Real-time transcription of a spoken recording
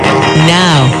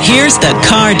Now, here's the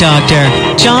Car Doctor,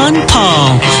 John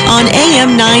Paul, on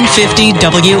AM 950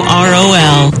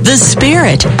 WROL, the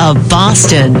spirit of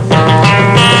Boston.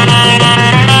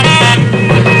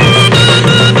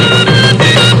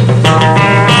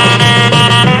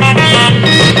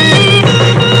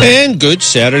 And good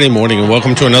Saturday morning, and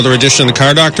welcome to another edition of the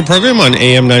Car Doctor program on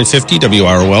AM 950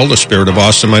 WROL, the spirit of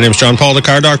Boston. My name is John Paul, the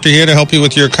Car Doctor, here to help you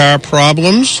with your car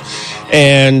problems.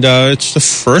 And it's the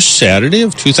first Saturday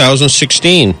of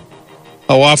 2016.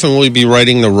 How often will you be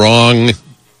writing the wrong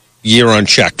year on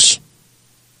checks?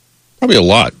 Probably a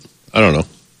lot. I don't know.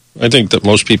 I think that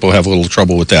most people have a little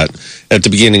trouble with that at the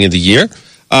beginning of the year.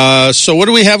 So what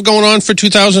do we have going on for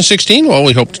 2016? Well,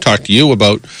 we hope to talk to you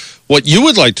about what you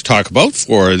would like to talk about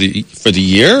for the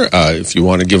year, if you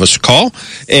want to give us a call.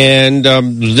 And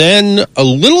then a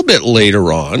little bit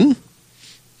later on,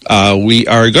 we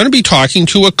are going to be talking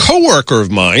to a coworker of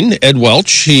mine, Ed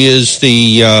Welsh. He is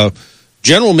the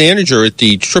general manager at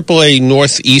the AAA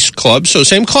Northeast Club, so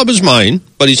same club as mine,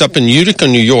 but he's up in Utica,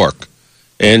 New York.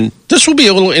 And this will be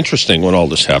a little interesting when all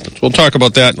this happens. We'll talk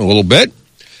about that in a little bit.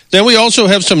 Then we also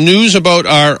have some news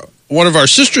about one of our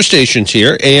sister stations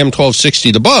here, AM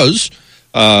 1260 The Buzz,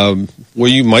 where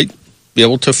you might be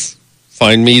able to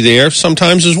find me there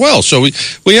sometimes as well. So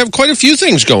we have quite a few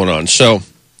things going on. So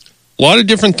a lot of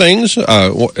different things.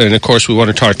 And, of course, we want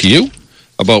to talk to you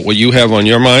about what you have on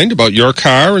your mind, about your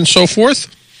car and so forth.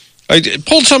 I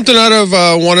pulled something out of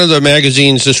one of the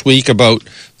magazines this week about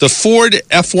the Ford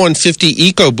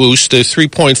F-150 EcoBoost, the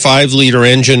 3.5-liter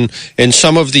engine, and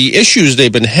some of the issues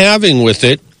they've been having with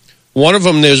it. One of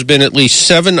them, there's been at least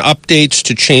 7 updates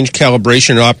to change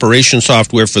calibration and operation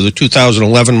software for the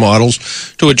 2011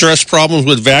 models to address problems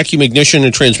with vacuum ignition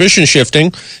and transmission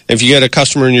shifting. If you get a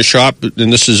customer in your shop,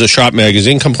 and this is a shop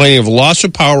magazine, complaining of loss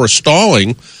of power or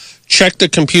stalling, check the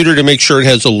computer to make sure it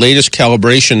has the latest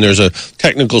calibration. There's a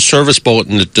technical service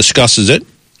bulletin that discusses it.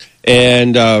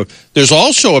 And there's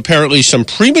also apparently some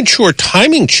premature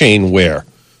timing chain wear,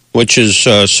 which is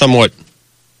somewhat,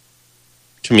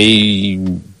 to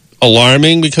me,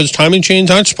 alarming because timing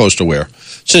chains aren't supposed to wear.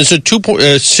 Since the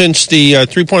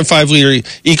 3.5-liter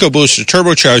EcoBoost is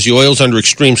turbocharged, the oil is under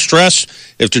extreme stress.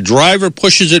 If the driver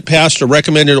pushes it past a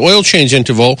recommended oil change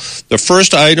interval, the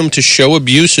first item to show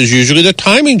abuse is usually the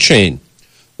timing chain.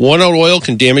 Worn-out oil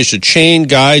can damage the chain,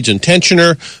 guides, and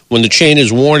tensioner. When the chain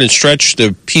is worn and stretched,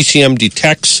 the PCM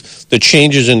detects the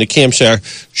changes in the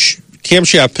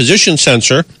camshaft position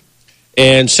sensor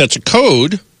and sets a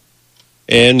code.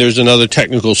 And there's another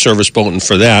technical service bulletin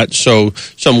for that. So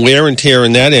some wear and tear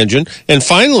in that engine. And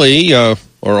finally, or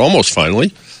almost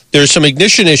finally, there's some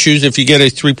ignition issues if you get a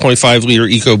 3.5-liter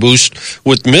EcoBoost.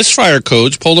 With misfire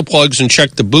codes, pull the plugs and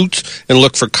check the boots and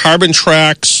look for carbon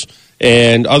tracks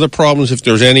and other problems. If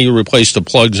there's any, replace the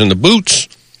plugs in the boots.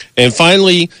 And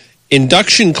finally,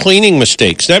 induction cleaning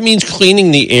mistakes. That means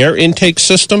cleaning the air intake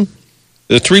system.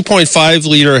 The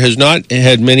 3.5-liter has not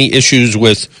had many issues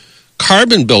with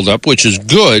carbon buildup, which is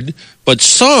good, but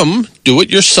some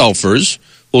do-it-yourselfers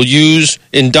will use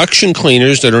induction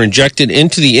cleaners that are injected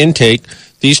into the intake.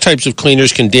 These types of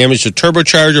cleaners can damage the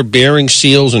turbocharger, bearing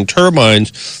seals, and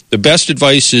turbines. The best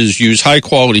advice is use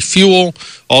high-quality fuel.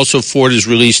 Also, Ford has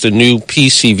released a new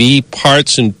PCV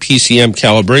parts and PCM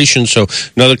calibration, so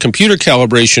another computer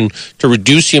calibration to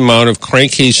reduce the amount of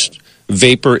crankcase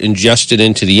vapor ingested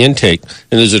into the intake,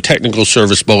 and there's a technical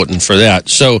service bulletin for that.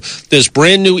 So this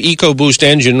brand new EcoBoost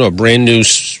engine, or brand new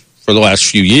for the last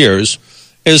few years,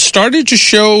 has started to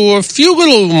show a few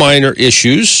little minor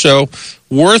issues, so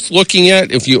worth looking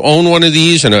at if you own one of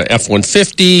these in an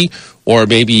F-150 or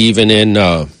maybe even in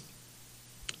an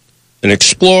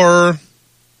Explorer,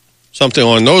 something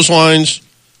along those lines.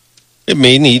 It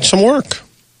may need some work.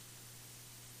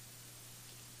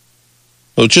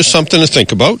 So just something to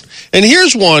think about. And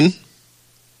here's one.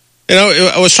 You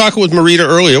know, I was talking with Marita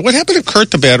earlier. What happened to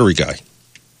Kurt, the battery guy?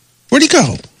 Where'd he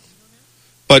go?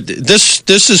 But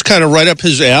this is kind of right up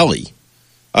his alley.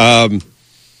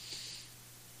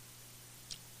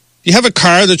 You have a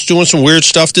car that's doing some weird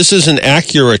stuff. This is an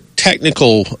accurate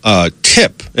technical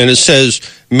tip, and it says,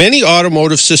 many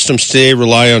automotive systems today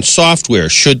rely on software.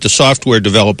 Should the software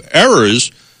develop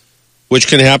errors, which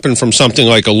can happen from something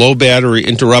like a low battery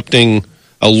interrupting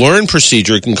a learn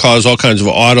procedure, it can cause all kinds of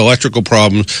odd electrical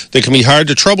problems that can be hard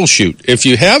to troubleshoot. If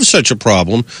you have such a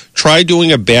problem, try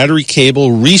doing a battery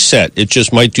cable reset. It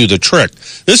just might do the trick.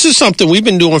 This is something we've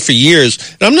been doing for years,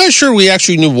 and I'm not sure we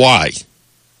actually knew why.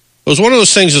 It was one of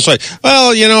those things that's like,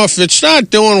 well, you know, if it's not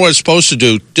doing what it's supposed to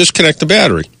do, disconnect the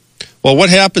battery. Well,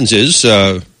 what happens is,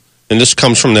 and and this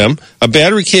comes from them, a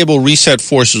battery cable reset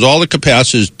forces all the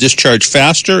capacitors discharge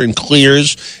faster and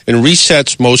clears and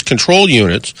resets most control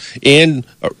units and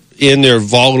in their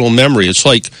volatile memory. It's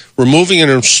like removing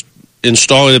and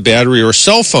installing a battery or a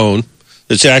cell phone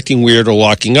that's acting weird or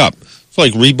locking up. It's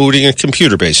like rebooting a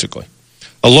computer, basically.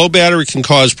 A low battery can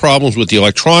cause problems with the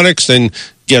electronics. Then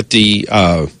get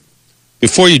the,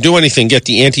 before you do anything, get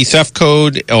the anti-theft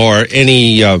code or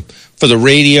any, for the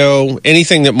radio,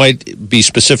 anything that might be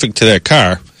specific to that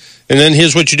car. And then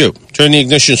here's what you do. Turn the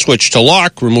ignition switch to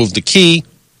lock, remove the key,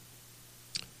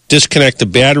 disconnect the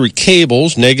battery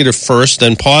cables, negative first,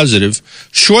 then positive.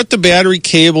 Short the battery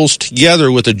cables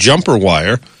together with a jumper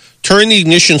wire. Turn the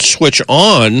ignition switch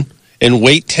on and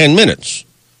wait 10 minutes.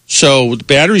 So the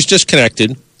battery's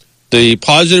disconnected. The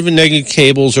positive and negative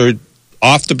cables are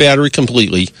off the battery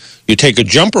completely. You take a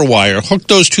jumper wire, hook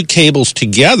those two cables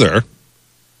together,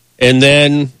 and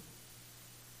then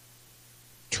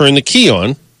turn the key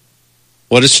on.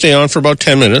 Let it stay on for about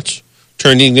 10 minutes.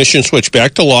 Turn the ignition switch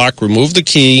back to lock, remove the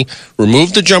key,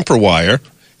 remove the jumper wire,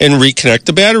 and reconnect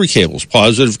the battery cables.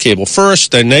 Positive cable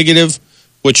first, then negative,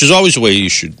 which is always the way you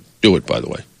should do it, by the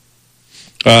way.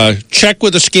 Check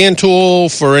with a scan tool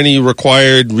for any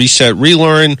required reset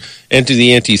relearn, enter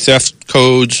the anti-theft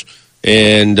codes,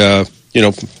 and,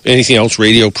 anything else,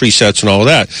 radio presets and all of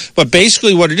that. But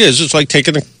basically what it is, it's like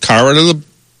taking a car out of the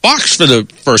box for the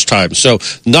first time. So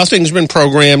nothing's been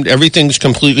programmed. Everything's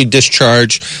completely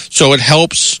discharged. So it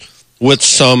helps with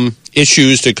some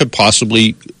issues that could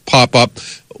possibly pop up.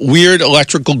 Weird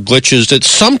electrical glitches that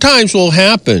sometimes will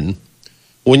happen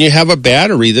when you have a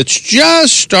battery that's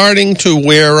just starting to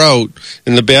wear out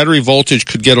and the battery voltage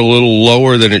could get a little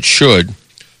lower than it should.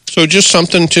 So just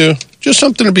something to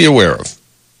be aware of.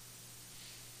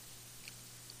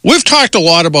 We've talked a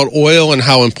lot about oil and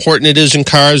how important it is in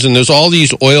cars, and there's all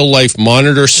these oil life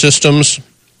monitor systems.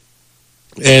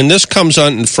 And this comes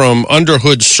on from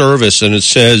Underhood Service, and it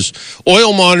says,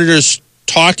 oil monitors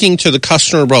talking to the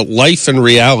customer about life and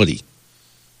reality.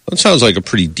 That sounds like a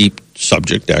pretty deep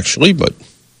subject, actually, but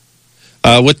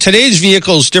with today's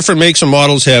vehicles, different makes and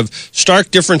models have stark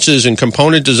differences in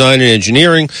component design and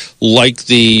engineering, like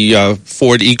the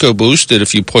Ford EcoBoost, that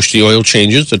if you push the oil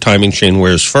changes, the timing chain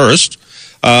wears first.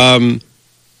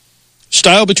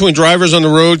 Style between drivers on the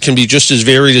road can be just as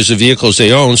varied as the vehicles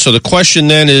they own. So the question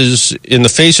then is, in the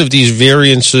face of these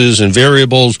variances and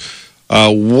variables,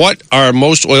 what are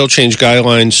most oil change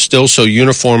guidelines still so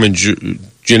uniform and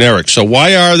generic? So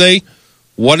why are they?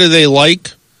 What are they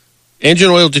like?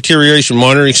 Engine oil deterioration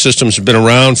monitoring systems have been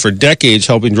around for decades,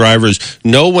 helping drivers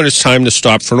know when it's time to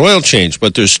stop for an oil change.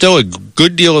 But there's still a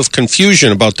good deal of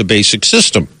confusion about the basic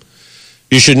system.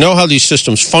 You should know how these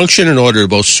systems function in order to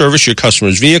both service your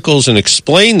customers' vehicles and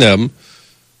explain them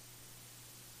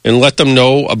and let them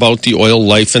know about the oil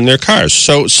life in their cars.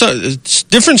 So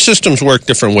different systems work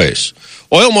different ways.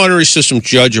 Oil monitoring systems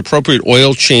judge appropriate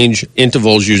oil change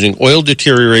intervals using oil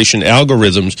deterioration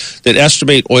algorithms that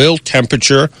estimate oil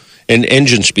temperature and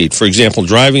engine speed. For example,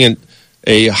 driving at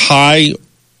a high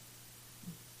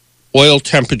oil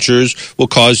temperatures will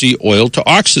cause the oil to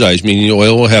oxidize, meaning the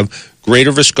oil will have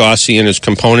greater viscosity and its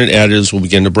component additives will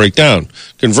begin to break down.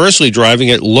 Conversely,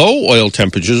 driving at low oil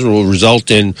temperatures will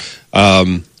result in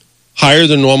higher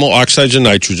than normal oxides of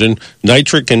nitrogen,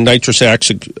 nitric and nitrous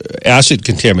acid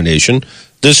contamination.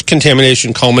 This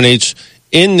contamination culminates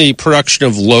in the production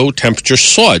of low temperature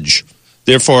sludge.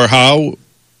 Therefore,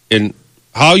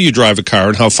 how you drive a car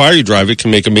and how far you drive it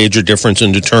can make a major difference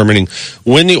in determining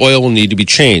when the oil will need to be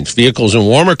changed. Vehicles in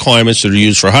warmer climates that are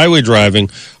used for highway driving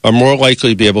are more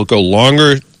likely to be able to go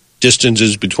longer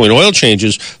distances between oil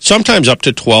changes, sometimes up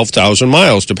to 12,000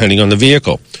 miles, depending on the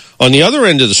vehicle. On the other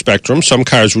end of the spectrum, some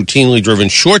cars routinely driven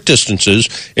short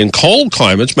distances in cold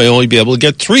climates may only be able to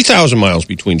get 3,000 miles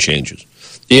between changes.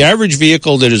 The average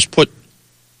vehicle that is put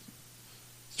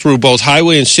through both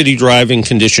highway and city driving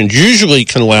conditions usually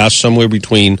can last somewhere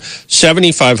between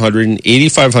 7,500 and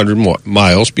 8,500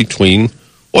 miles between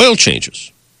oil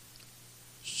changes.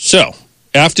 So,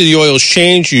 after the oil is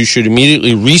changed, you should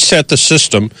immediately reset the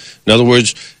system. In other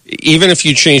words, even if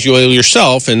you change the oil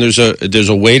yourself and there's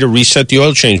a way to reset the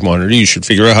oil change monitor, you should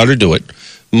figure out how to do it.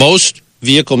 Most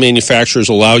vehicle manufacturers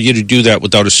allow you to do that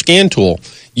without a scan tool.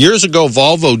 Years ago,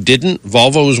 Volvo didn't.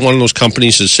 Volvo was one of those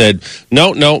companies that said,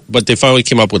 no, but they finally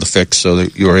came up with a fix so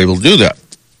that you were able to do that.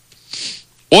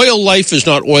 Oil life is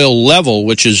not oil level,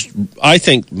 which is, I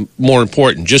think, more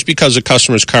important. Just because a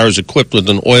customer's car is equipped with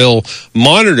an oil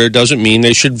monitor doesn't mean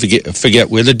they should forget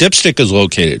where the dipstick is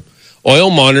located. Oil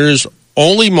monitors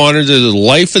only monitor the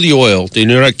life of the oil. They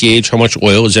do not gauge how much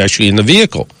oil is actually in the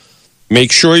vehicle.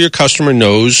 Make sure your customer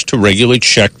knows to regularly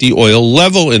check the oil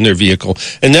level in their vehicle.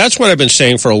 And that's what I've been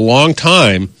saying for a long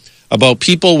time about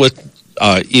people with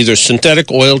either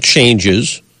synthetic oil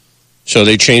changes, so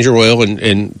they change their oil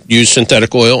and use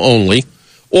synthetic oil only,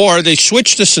 or they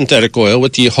switch to synthetic oil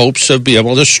with the hopes of being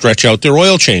able to stretch out their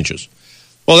oil changes.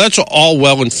 Well, that's all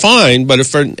well and fine, but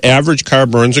if an average car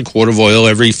burns a quart of oil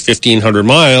every 1,500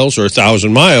 miles or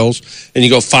 1,000 miles, and you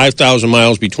go 5,000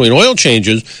 miles between oil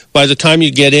changes, by the time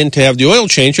you get in to have the oil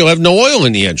change, you'll have no oil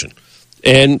in the engine.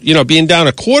 And, being down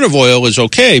a quart of oil is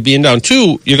okay. Being down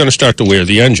 2, you're going to start to wear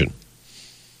the engine.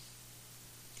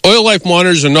 Oil life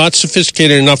monitors are not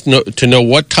sophisticated enough to know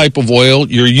what type of oil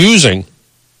you're using.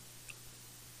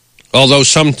 Although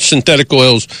some synthetic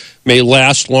oils may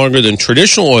last longer than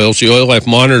traditional oils, the oil life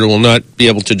monitor will not be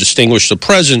able to distinguish the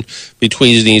presence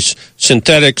between these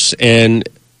synthetics, and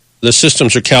the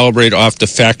systems are calibrated off the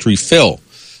factory fill.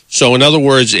 So in other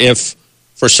words, if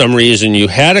for some reason you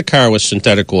had a car with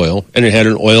synthetic oil and it had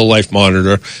an oil life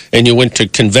monitor and you went to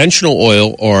conventional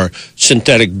oil or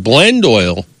synthetic blend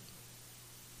oil,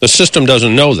 the system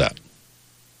doesn't know that.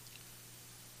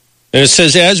 And it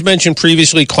says, as mentioned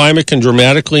previously, climate can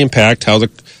dramatically impact how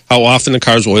often the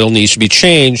car's oil needs to be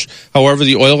changed. However,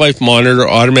 the oil life monitor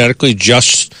automatically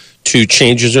adjusts to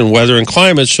changes in weather and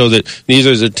climate so that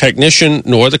neither the technician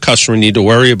nor the customer need to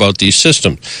worry about these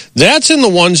systems. That's in the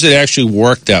ones that actually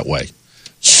work that way.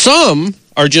 Some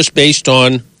are just based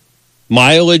on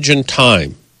mileage and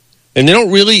time. And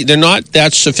they're not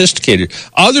that sophisticated.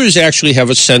 Others actually have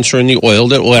a sensor in the oil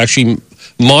that will actually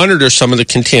monitor some of the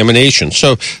contamination.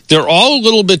 So they're all a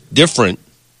little bit different,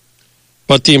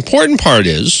 but the important part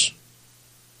is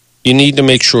you need to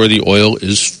make sure the oil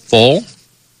is full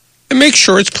and make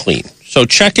sure it's clean. So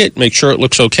check it, make sure it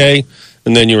looks okay,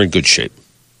 and then you're in good shape.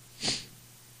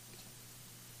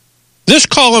 This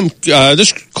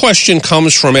question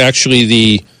comes from actually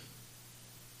the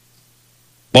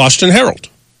Boston Herald.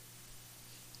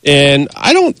 And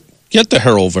I don't get the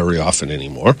Herald very often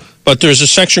anymore, but there's a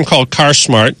section called Car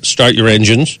Smart, Start Your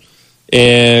Engines,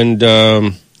 and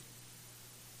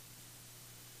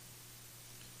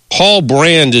Paul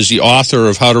Brand is the author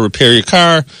of How to Repair Your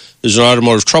Car. He's an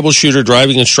automotive troubleshooter,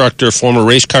 driving instructor, former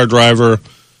race car driver.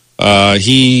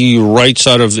 He writes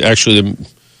out of actually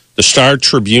the Star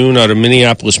Tribune out of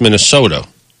Minneapolis, Minnesota,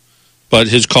 but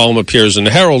his column appears in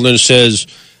the Herald, and it says,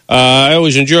 I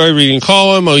always enjoy reading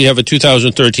column. You have a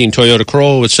 2013 Toyota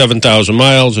Corolla with 7,000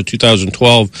 miles, a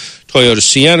 2012 Toyota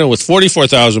Sienna with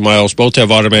 44,000 miles. Both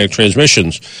have automatic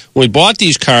transmissions. When we bought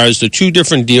these cars, the two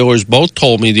different dealers both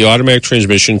told me the automatic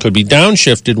transmission could be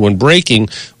downshifted when braking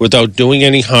without doing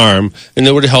any harm, and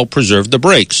it would help preserve the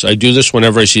brakes. I do this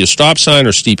whenever I see a stop sign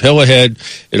or steep hill ahead.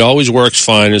 It always works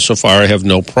fine, and so far I have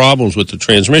no problems with the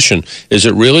transmission. Is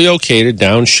it really okay to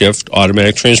downshift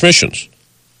automatic transmissions?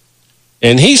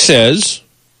 And he says,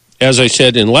 as I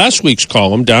said in last week's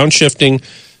column, downshifting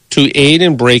to aid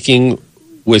in braking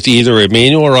with either a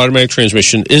manual or automatic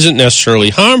transmission isn't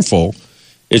necessarily harmful.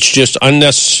 It just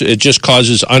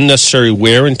causes unnecessary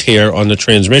wear and tear on the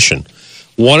transmission.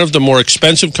 One of the more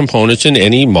expensive components in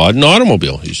any modern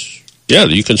automobile.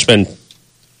 You can spend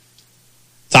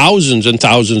thousands and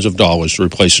thousands of dollars to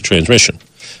replace a transmission.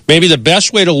 Maybe the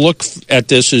best way to look at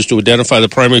this is to identify the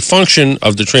primary function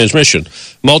of the transmission.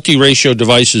 Multi-ratio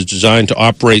device is designed to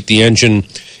operate the engine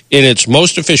in its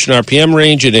most efficient RPM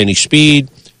range at any speed.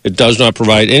 It does not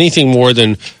provide anything more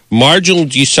than marginal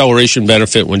deceleration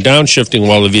benefit when downshifting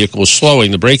while the vehicle is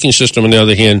slowing. The braking system, on the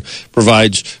other hand,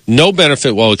 provides no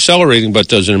benefit while accelerating, but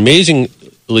does an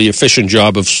amazingly efficient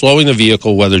job of slowing the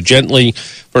vehicle, whether gently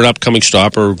for an upcoming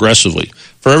stop or aggressively.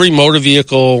 For every motor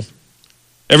vehicle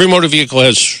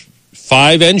has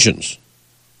 5 engines.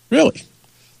 Really?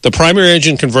 The primary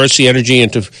engine converts the energy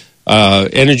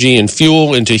and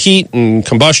fuel into heat and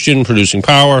combustion, producing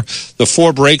power. The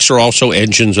 4 brakes are also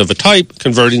engines of a type,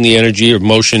 converting the energy of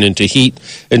motion into heat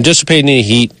and dissipating the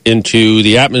heat into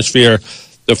the atmosphere.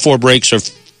 The 4 brakes are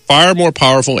far more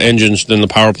powerful engines than the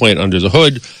power plant under the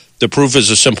hood. The proof is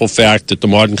a simple fact that the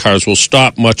modern cars will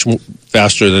stop much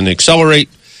faster than they accelerate.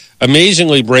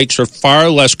 Amazingly, brakes are far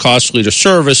less costly to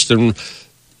service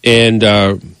and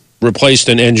replace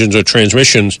than engines or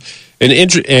transmissions. And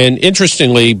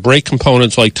interestingly, brake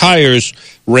components like tires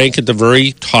rank at the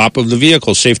very top of the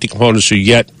vehicle. Safety components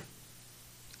are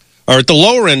at the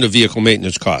lower end of vehicle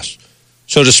maintenance costs.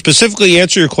 So to specifically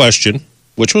answer your question,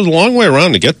 which was a long way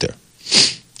around to get there,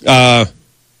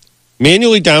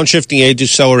 manually downshiftting aid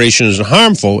deceleration isn't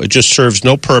harmful. It just serves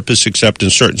no purpose except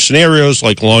in certain scenarios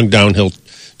like long downhill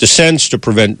descents to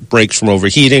prevent brakes from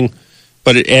overheating,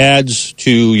 but it adds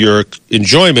to your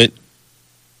enjoyment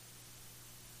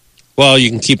well,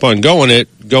 you can keep on going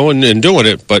and doing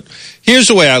it. But here's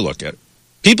the way I look at it.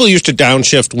 People used to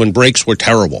downshift when brakes were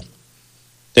terrible.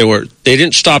 They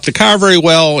didn't stop the car very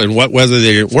well. In wet weather,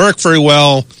 they didn't work very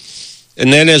well.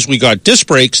 And then as we got disc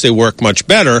brakes, they work much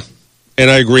better. And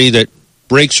I agree that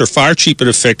brakes are far cheaper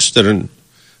to fix than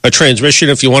a transmission.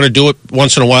 If you want to do it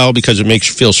once in a while because it makes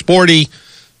you feel sporty,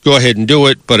 go ahead and do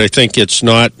it. But I think it's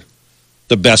not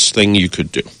the best thing you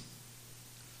could do.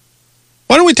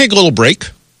 Why don't we take a little break?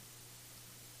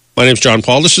 My name's John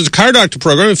Paul. This is the Car Doctor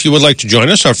program. If you would like to join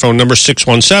us, our phone number is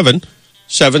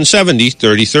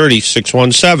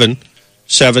 617-770-3030,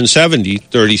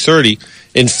 617-770-3030.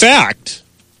 In fact,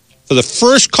 for the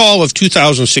first call of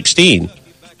 2016,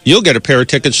 you'll get a pair of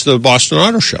tickets to the Boston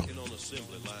Auto Show.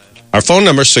 Our phone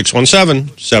number is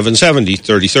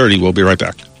 617-770-3030. We'll be right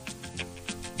back.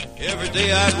 Every day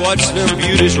I'd watch them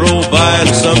beauties roll by, and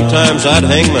sometimes I'd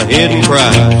hang my head and cry,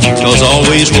 'cause I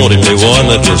always wanted me one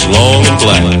that was long and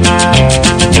black.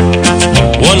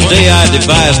 One day I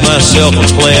devised myself a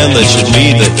plan that should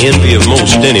be the envy of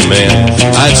most any man.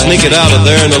 I'd sneak it out of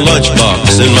there in a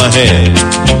lunchbox in my hand.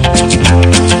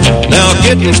 Now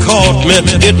getting caught meant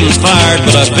getting fired,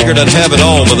 but I figured I'd have it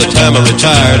all by the time I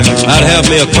retired. I'd have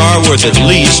me a car worth at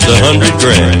least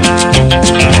 $100,000.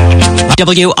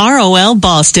 WROL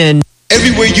Boston.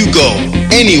 Everywhere you go,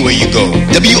 anywhere you go,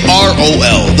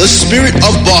 WROL, the spirit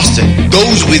of Boston,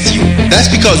 goes with you. That's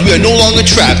because we are no longer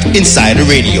trapped inside a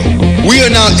radio. We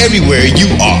are now everywhere you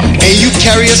are, and you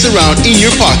carry us around in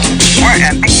your pocket. We're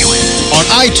ambiguous. On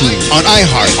iTunes, on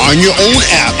iHeart, on your own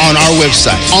app, on our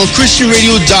website, on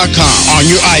ChristianRadio.com, on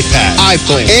your iPad,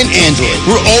 iPhone, and Android.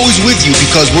 We're always with you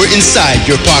because we're inside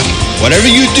your pocket. Whatever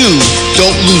you do,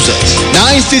 don't lose us.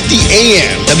 9:50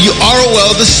 a.m.,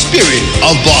 WROL, the spirit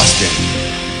of Boston.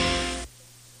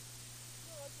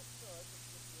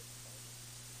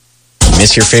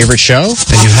 Miss your favorite show?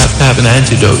 And you have to have an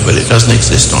antidote, but it doesn't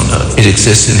exist on earth. It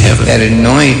exists in heaven. That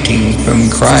anointing from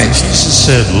Christ. Jesus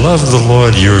said, love the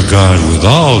Lord your God with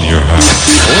all your heart.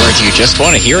 Or do you just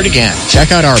want to hear it again?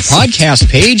 Check out our podcast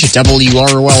page at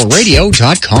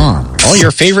WROLradio.com. All your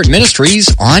favorite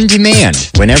ministries on demand,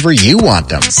 whenever you want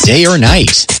them, day or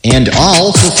night. And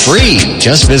all for free.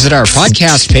 Just visit our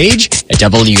podcast page at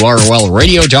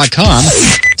WROLradio.com.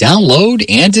 Download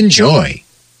and enjoy.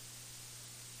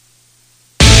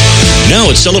 Now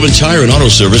at Sullivan Tire and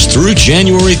Auto Service through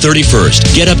January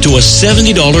 31st. Get up to a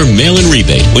 $70 mail-in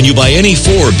rebate when you buy any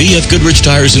 4 B.F. Goodrich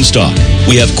tires in stock.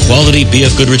 We have quality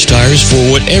B.F. Goodrich tires for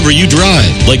whatever you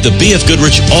drive, like the B.F.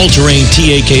 Goodrich All-Terrain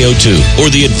TA-KO2 or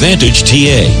the Advantage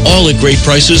TA. All at great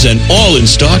prices and all in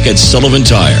stock at Sullivan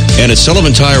Tire. And at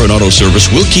Sullivan Tire and Auto Service,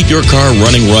 we'll keep your car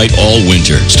running right all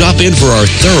winter. Stop in for our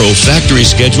thorough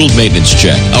factory-scheduled maintenance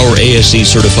check. Our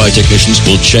ASE-certified technicians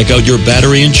will check out your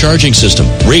battery and charging system,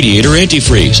 radiator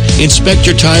antifreeze, inspect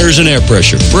your tires and air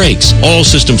pressure, brakes, all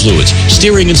system fluids,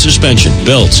 steering and suspension,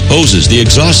 belts, hoses, the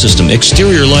exhaust system,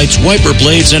 exterior lights, wiper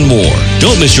blades, and more.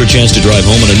 Don't miss your chance to drive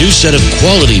home on a new set of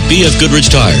quality B.F.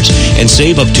 Goodrich tires and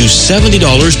save up to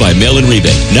 $70 by mail-in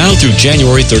rebate now through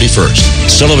January 31st.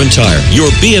 Sullivan Tire,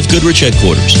 your B.F. Goodrich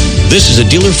headquarters. This is a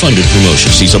dealer-funded promotion.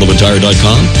 See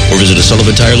sullivantire.com or visit a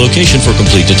Sullivan Tire location for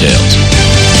complete details.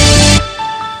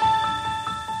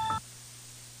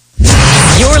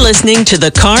 You're listening to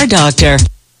The Car Doctor.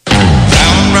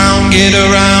 Round, round, get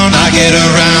around, I get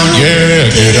around, yeah,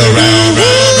 get around, round,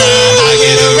 round, I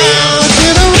get around,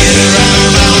 get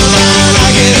around, round, round, I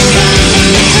get around,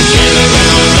 get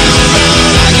around, round,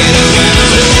 round, I get around,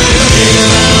 get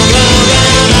around, round,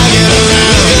 round, I get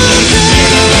around,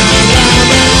 get around,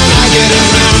 round, round, I get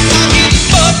around,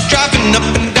 but driving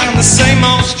up and down the same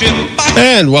old strip.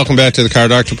 And welcome back to the Car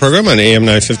Doctor program on AM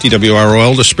 950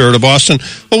 WROL, the spirit of Boston.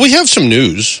 Well, we have some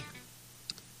news.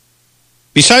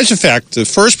 Besides the fact, the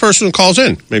first person who calls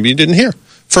in, maybe you didn't hear,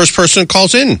 first person who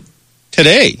calls in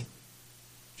today,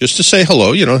 just to say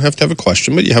hello. You don't have to have a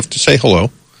question, but you have to say hello.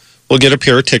 We'll get a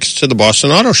pair of tickets to the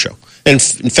Boston Auto Show. And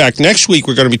in fact, next week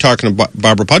we're going to be talking to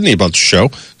Barbara Pudney about the show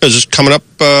because it's coming up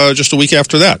just a week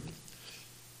after that.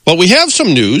 But we have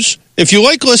some news. If you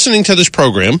like listening to this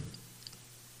program,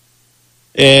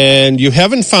 and you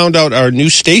haven't found out our new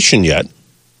station yet,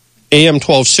 AM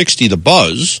 1260, The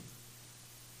Buzz,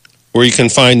 where you can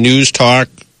find news talk,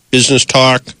 business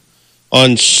talk,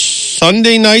 on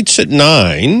Sunday nights at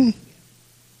 9.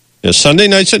 Yeah, Sunday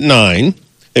nights at 9.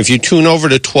 If you tune over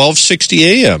to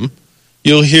 1260 AM,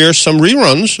 you'll hear some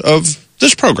reruns of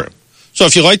this program. So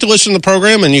if you like to listen to the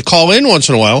program and you call in once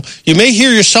in a while, you may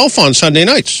hear yourself on Sunday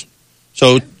nights.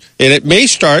 So, and it may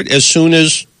start as soon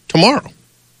as tomorrow,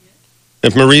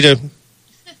 if Marita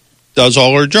does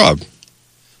all her job.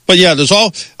 But yeah, there's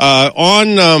all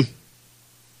on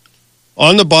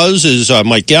on the buzz is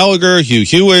Mike Gallagher, Hugh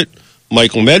Hewitt,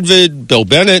 Michael Medved, Bill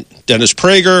Bennett, Dennis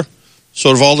Prager,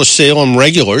 sort of all the Salem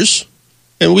regulars.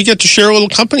 And we get to share a little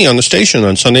company on the station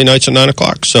on Sunday nights at 9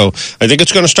 o'clock. So I think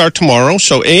it's going to start tomorrow.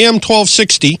 So AM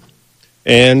 1260,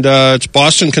 and it's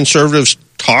Boston Conservatives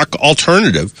Talk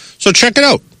Alternative. So check it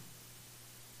out.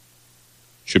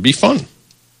 Should be fun.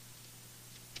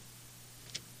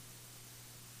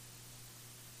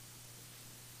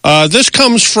 This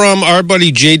comes from our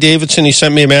buddy Jay Davidson. He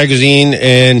sent me a magazine,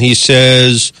 and he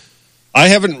says, I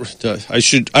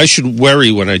should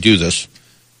worry when I do this.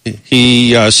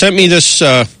 He sent me this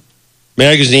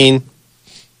magazine,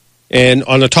 and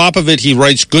on the top of it, he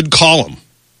writes, good column.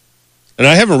 And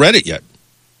I haven't read it yet.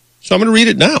 So I'm going to read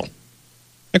it now.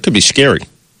 That could be scary.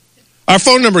 Our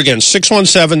phone number again,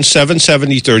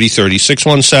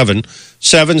 617-770-3030,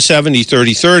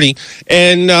 617-770-3030.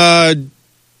 And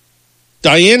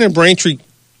Diane in Braintree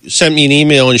sent me an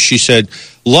email, and she said,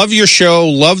 love your show,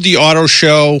 love the auto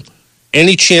show.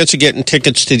 Any chance of getting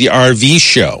tickets to the RV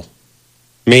show?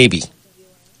 Maybe.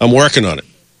 I'm working on it.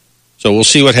 So we'll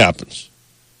see what happens.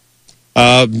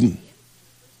 I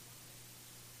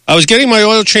was getting my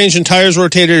oil changed and tires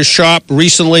rotated at a shop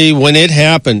recently. When it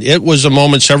happened, it was a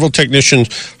moment several technicians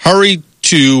hurried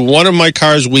to one of my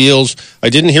car's wheels. I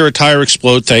didn't hear a tire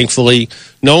explode, thankfully.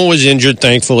 No one was injured,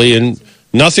 thankfully, and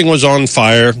nothing was on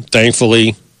fire,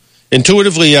 thankfully.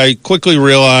 Intuitively, I quickly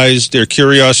realized their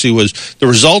curiosity was the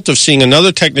result of seeing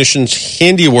another technician's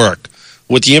handiwork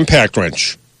with the impact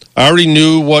wrench. I already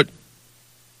knew what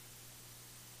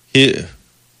his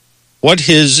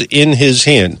in his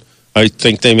hand. I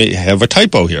think they may have a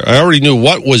typo here. I already knew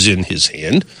what was in his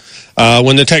hand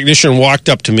when the technician walked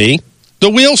up to me. The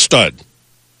wheel stud.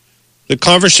 The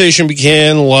conversation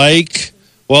began like,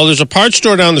 well, there's a parts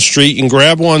store down the street. You can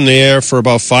grab one there for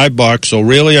about $5. So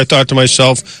really, I thought to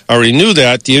myself, I already knew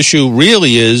that. The issue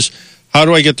really is, how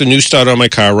do I get the new stud on my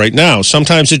car right now?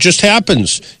 Sometimes it just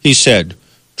happens, he said,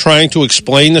 trying to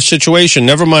explain the situation.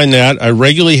 Never mind that. I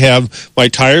regularly have my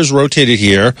tires rotated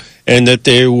here, and that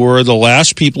they were the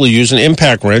last people to use an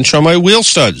impact wrench on my wheel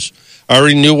studs. I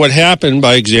already knew what happened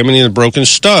by examining the broken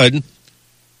stud.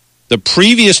 The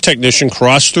previous technician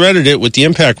cross-threaded it with the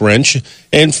impact wrench,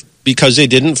 and because they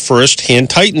didn't first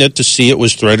hand tighten it to see it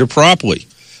was threaded properly.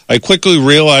 I quickly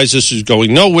realized this is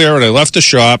going nowhere, and I left the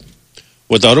shop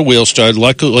without a wheel stud.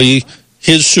 Luckily,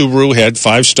 his Subaru had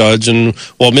 5 studs, and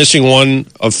while missing one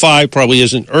of 5 probably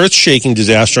is an earth-shaking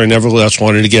disaster, I nevertheless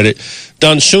wanted to get it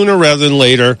done sooner rather than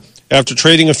later. After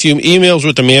trading a few emails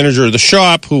with the manager of the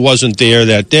shop, who wasn't there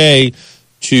that day,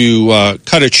 to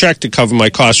cut a check to cover my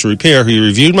cost of repair, he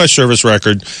reviewed my service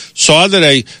record, saw that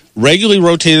I regularly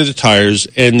rotated the tires,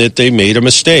 and that they made a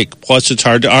mistake. Plus, it's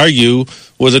hard to argue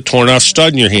with a torn-off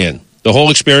stud in your hand. The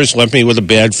whole experience left me with a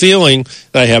bad feeling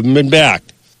that I haven't been back.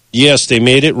 Yes, they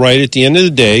made it right at the end of the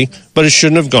day, but it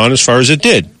shouldn't have gone as far as it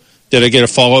did. Did I get a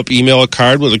follow-up email or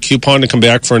card with a coupon to come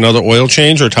back for another oil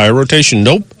change or tire rotation?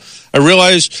 Nope. I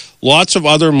realized lots of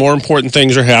other more important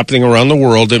things are happening around the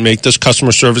world that make this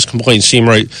customer service complaint seem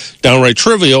downright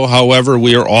trivial. However,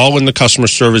 we are all in the customer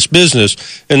service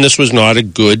business, and this was not a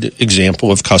good example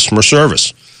of customer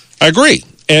service. I agree.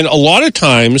 And a lot of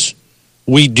times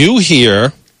we do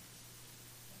hear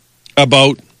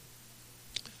about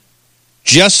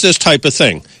just this type of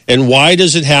thing. And why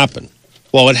does it happen?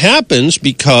 Well, it happens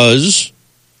because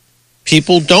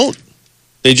people don't.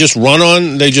 They just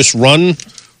run the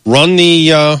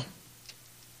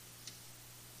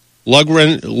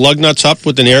lug nuts up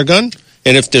with an air gun,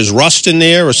 and if there's rust in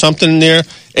there or something in there,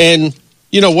 and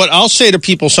you know what I'll say to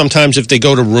people sometimes if they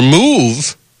go to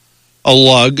remove a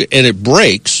lug and it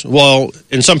breaks, well,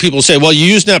 and some people say, well, you're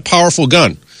using that powerful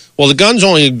gun. Well, the gun's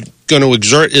only going to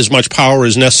exert as much power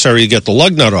as necessary to get the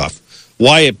lug nut off.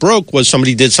 Why it broke was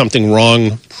somebody did something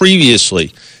wrong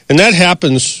previously, and that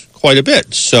happens quite a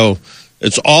bit. So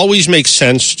it always makes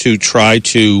sense to try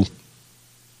to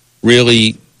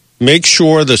really make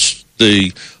sure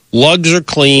the lugs are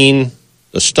clean,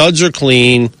 the studs are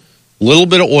clean, a little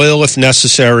bit of oil if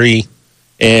necessary,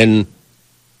 and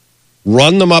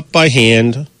run them up by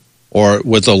hand or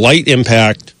with a light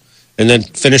impact, and then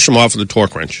finish them off with a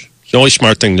torque wrench. It's the only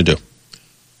smart thing to do.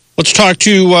 Let's talk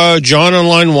to John on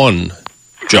line 1.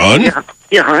 John?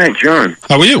 Yeah, hi, John.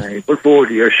 How are you? I look forward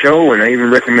to your show, and I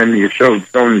even recommend your show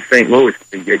down in St. Louis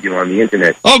to get you on the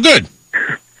Internet. Oh, good.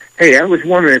 Hey, I was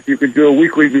wondering if you could do a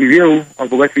weekly review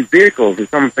of electric vehicles.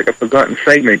 It's almost like a forgotten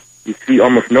segment. You see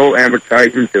almost no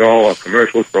advertisements at all or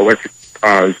commercials for electric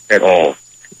cars at all.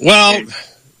 Well,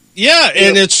 yeah,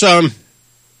 and it's... and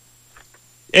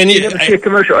you never see a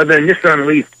commercial other than Nissan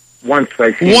Leaf. once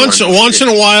I see once in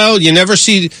a while. You never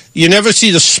see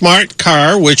the smart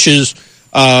car, which is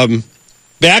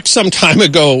back some time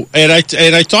ago, and I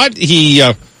thought he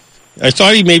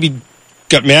maybe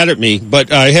got mad at me,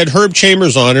 but I had Herb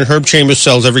Chambers on, and Herb Chambers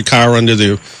sells every car under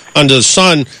the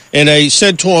sun, and I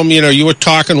said to him, you were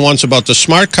talking once about the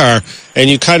smart car, and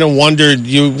you kind of wondered,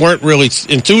 you weren't really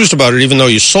enthused about it, even though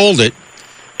you sold it,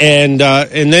 and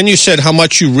then you said how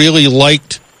much you really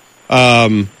liked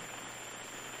the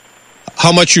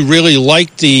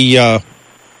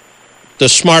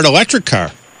smart electric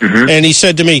car. Mm-hmm. And he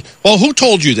said to me, well, who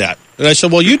told you that? And I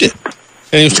said, well, you did.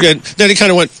 And then he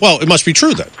kind of went, well, it must be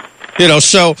true then.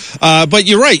 But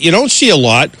you're right. You don't see a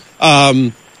lot.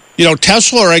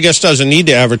 Tesla, I guess, doesn't need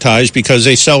to advertise because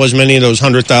they sell as many of those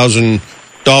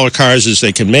 $100,000 cars as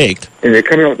they can make. And they're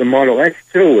coming out with the Model X,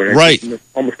 too. And right.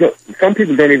 Some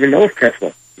people don't even know of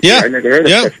Tesla. Yeah. I never heard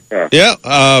of Tesla.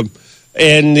 Yeah.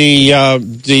 And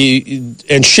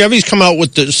and Chevy's come out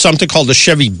with something called the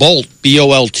Chevy Bolt,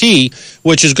 Bolt,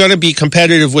 which is going to be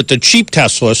competitive with the cheap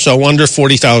Tesla, so under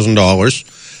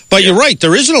 $40,000. But you're right,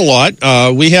 there isn't a lot.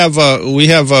 We have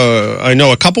I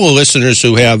know a couple of listeners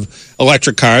who have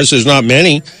electric cars. There's not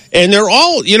many, and they're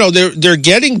all they're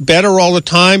getting better all the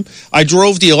time. I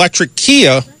drove the electric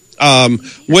Kia,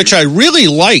 which I really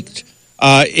liked.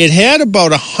 It had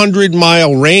about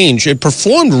 100-mile range. It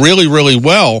performed really, really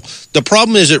well. The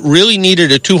problem is it really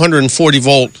needed a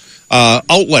 240-volt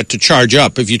outlet to charge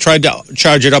up. If you tried to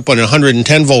charge it up on a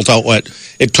 110-volt outlet,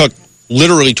 it took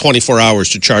literally 24 hours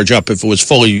to charge up if it was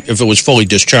fully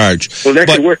discharged. Well, that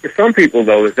could work for some people,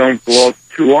 though, that don't go out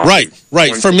too often.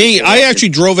 Right. For me, I actually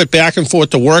drove it back and forth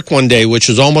to work one day, which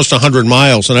is almost 100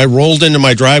 miles, and I rolled into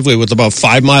my driveway with about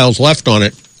 5 miles left on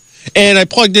it. And I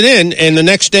plugged it in, and the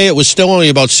next day it was still only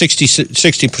about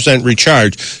 60%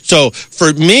 recharged. So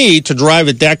for me to drive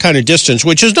it that kind of distance,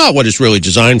 which is not what it's really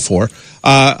designed for,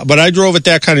 but I drove it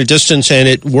that kind of distance, and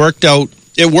it worked out.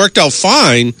 It worked out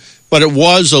fine, but it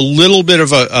was a little bit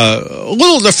of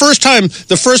the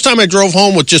first time I drove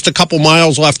home with just a couple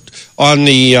miles left on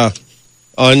the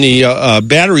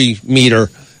battery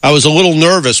meter. I was a little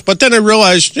nervous, but then I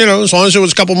realized, as long as there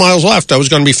was a couple miles left, I was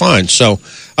going to be fine. So,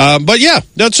 but yeah,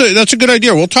 that's a good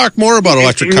idea. We'll talk more about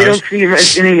electric cars. You don't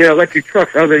see any electric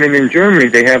trucks other than in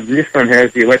Germany. Nissan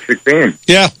has the electric van.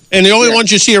 Yeah, and the only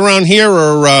ones you see around here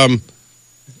are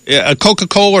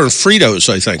Coca-Cola or Fritos,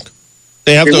 I think.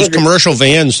 They have those commercial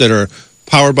vans that are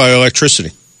powered by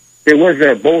electricity. There was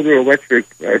a Boulder electric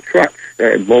trucks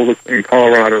at Boulder in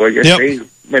Colorado. I guess they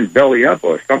went belly up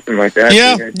or something like that.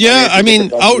 Yeah. I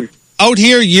mean, out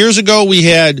here years ago, we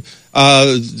had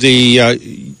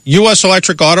the U.S.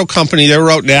 Electric Auto Company. They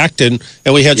were out in Acton,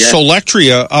 and we had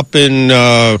Solectria up in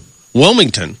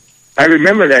Wilmington. I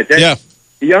remember that.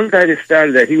 The young guy that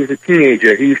started that, he was a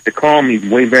teenager. He used to call me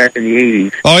way back in the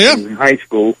 80s. Oh, yeah? He was in high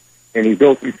school, and he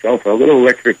built himself a little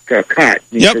electric cart.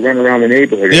 He used to run around the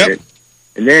neighborhood in it.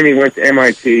 And then he went to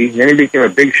MIT, and then he became a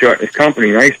big shot in his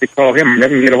company, and I used to call him and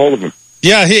never get a hold of him.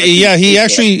 Yeah, he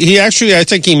actually I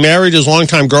think he married his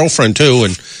longtime girlfriend too,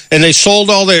 and they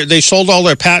sold all their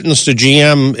patents to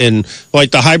GM, and like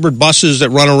the hybrid buses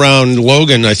that run around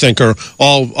Logan, I think, are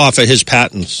all off of his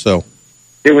patents. So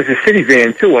there was a city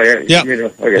van too. Like a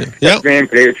van,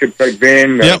 potato chip type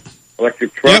van,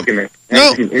 electric truck, and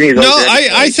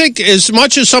I think as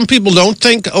much as some people don't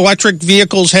think electric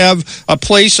vehicles have a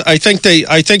place, I think they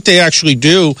actually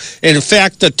do. And in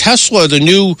fact, the Tesla, the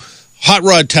new hot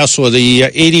rod Tesla, the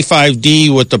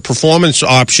 85D with the performance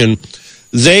option,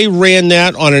 they ran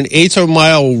that on an eighth of a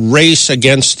mile race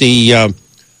against the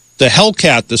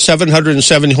Hellcat, the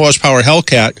 770 horsepower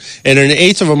Hellcat, and in an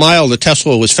eighth of a mile, the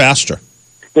Tesla was faster.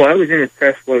 Well, I was in a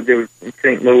Tesla there was in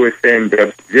St. Louis, and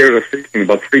 0 to 60 in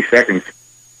about 3 seconds.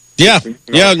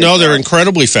 They're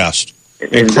incredibly fast.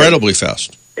 Incredibly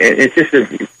fast. And it's just a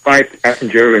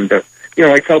 5-passenger, and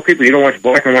I tell people, you don't watch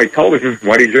black and white television.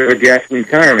 Why do you drive a gasoline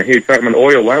car? And I hear you talking about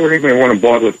oil. Why would anybody want to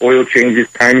bother with oil changes,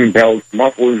 timing belts,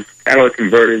 mufflers, catalytic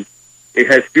converters?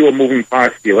 It has fewer moving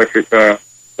parts, the electric car.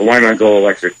 So why not go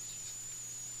electric?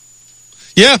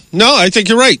 Yeah, no, I think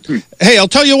you're right. Hey, I'll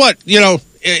tell you what,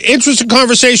 interesting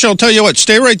conversation. I'll tell you what,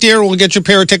 stay right there. We'll get you a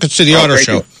pair of tickets to the auto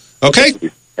show. You. Okay?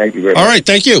 Thank you very much. All right,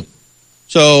 thank you.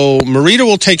 So Marita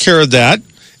will take care of that.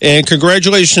 And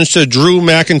congratulations to Drew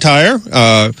McIntyre,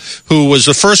 who was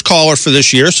the first caller for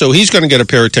this year. So he's going to get a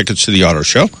pair of tickets to the auto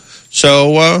show.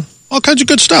 So all kinds of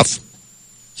good stuff.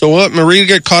 So we'll let Marita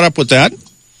get caught up with that.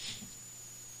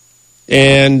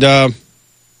 And a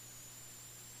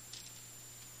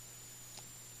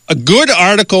good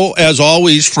article, as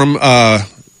always, from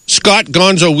Scott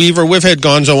Gonzo Weaver. We've had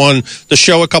Gonzo on the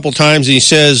show a couple times. He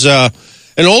says,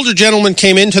 and An older gentleman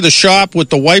came into the shop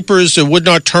with the wipers that would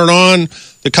not turn on.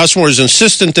 The customer was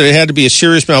insistent that it had to be a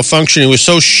serious malfunction. He was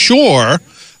so sure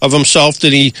of himself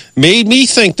that he made me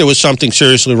think there was something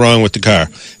seriously wrong with the car.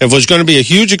 If it was going to be a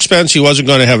huge expense, he wasn't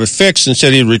going to have it fixed.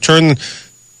 Instead, he'd return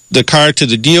the car to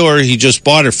the dealer he just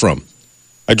bought it from.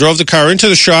 I drove the car into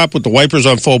the shop with the wipers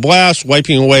on full blast,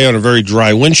 wiping away on a very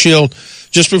dry windshield.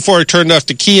 Just before I turned off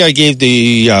the key, I gave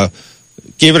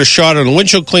it a shot on the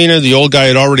windshield cleaner. The old guy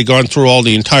had already gone through all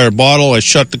the entire bottle. I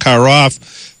shut the car off,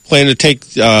 plan to take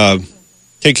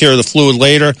care of the fluid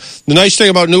later. The nice thing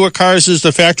about newer cars is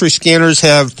the factory scanners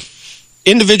have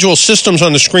individual systems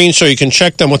on the screen so you can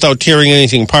check them without tearing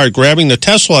anything apart. Grabbing a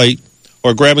test light,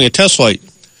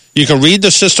 you can read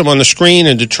the system on the screen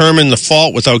and determine the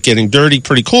fault without getting dirty.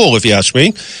 Pretty cool, if you ask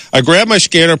me. I grabbed my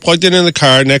scanner, plugged it in the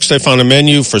car. Next, I found a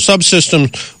menu for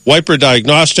subsystems, wiper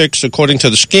diagnostics. According to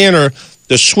the scanner,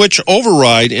 the switch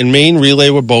override and main relay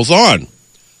were both on.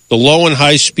 The low and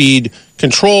high speed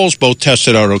controls both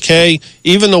tested out okay.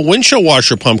 Even the windshield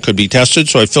washer pump could be tested,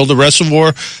 so I filled the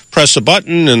reservoir, press the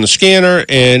button in the scanner,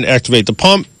 and activate the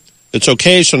pump. It's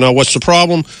okay, so now what's the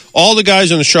problem? All the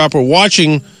guys in the shop were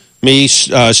watching me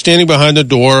standing behind the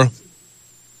door,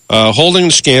 holding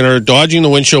the scanner, dodging the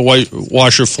windshield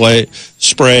washer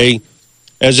spray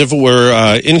as if it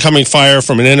were incoming fire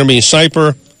from an enemy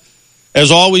sniper. As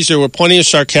always, there were plenty of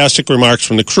sarcastic remarks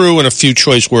from the crew and a few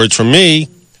choice words from me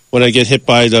when I get hit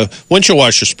by the windshield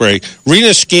washer spray. Reading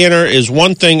a scanner is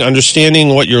one thing, understanding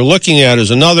what you're looking at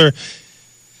is another.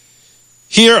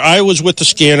 Here, I was with the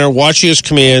scanner, watching his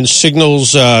commands,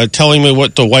 signals telling me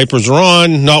what the wipers are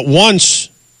on, not once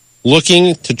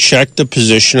looking to check the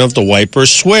position of the wiper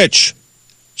switch.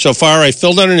 So far, I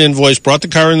filled out an invoice, brought the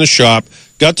car in the shop,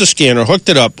 got the scanner, hooked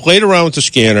it up, played around with the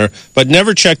scanner, but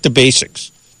never checked the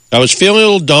basics. I was feeling a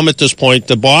little dumb at this point.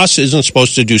 The boss isn't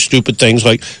supposed to do stupid things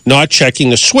like not checking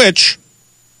the switch.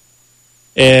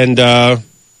 And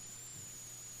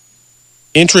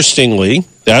interestingly,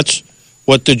 that's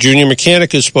what the junior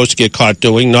mechanic is supposed to get caught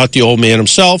doing, not the old man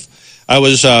himself. I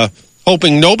was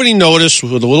hoping nobody noticed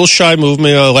with a little shy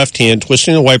movement on the left hand,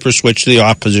 twisting the wiper switch to the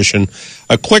off position.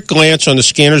 A quick glance on the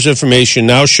scanner's information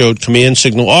now showed command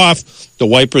signal off. The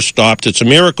wiper stopped. It's a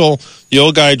miracle. The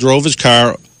old guy drove his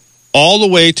car all the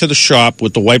way to the shop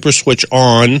with the wiper switch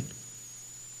on,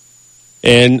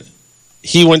 and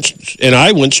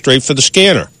I went straight for the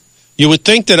scanner. You would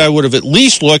think that I would have at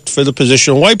least looked for the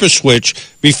position wiper switch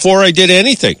before I did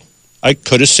anything. I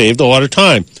could have saved a lot of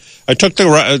time. I took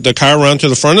the car around to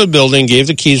the front of the building, gave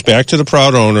the keys back to the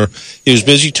proud owner. He was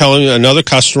busy telling another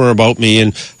customer about me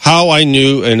and how he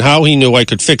knew I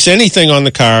could fix anything on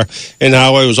the car, and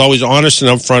how I was always honest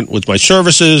and upfront with my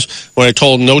services. When I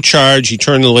told him no charge, he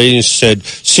turned to the lady and said,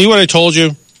 "See what I told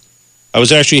you? I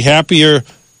was actually happier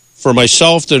for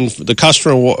myself than the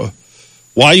customer."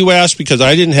 Why, you ask? Because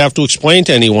I didn't have to explain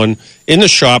to anyone in the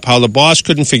shop how the boss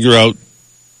couldn't figure out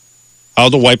how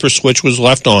the wiper switch was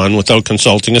left on without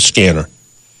consulting a scanner.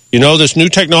 You know, this new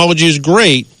technology is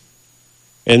great,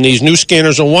 and these new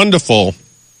scanners are wonderful,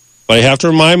 but I have to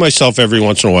remind myself every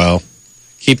once in a while,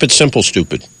 keep it simple,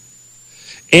 stupid.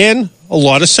 And a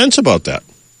lot of sense about that.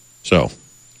 So,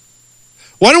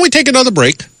 why don't we take another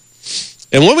break?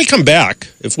 And when we come back,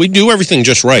 if we do everything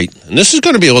just right, and this is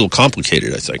going to be a little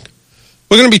complicated, I think,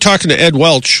 we're going to be talking to Ed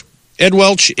Welsh. Ed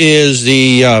Welsh is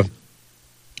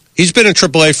he's been in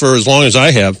AAA for as long as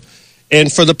I have, and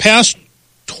for the past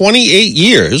 28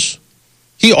 years,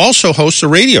 he also hosts a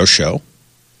radio show,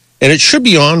 and it should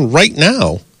be on right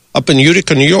now up in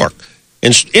Utica, New York.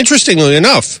 And interestingly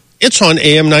enough, it's on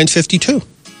AM 952.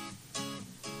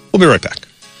 We'll be right back.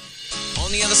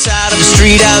 On the other side of the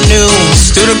street I knew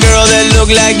stood a girl that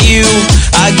looked like you.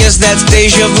 I guess that's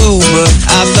deja vu, but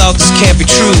I thought this can't be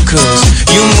true, cause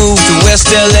you moved to West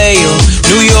LA or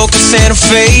New York or Santa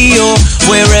Fe or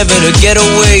wherever to get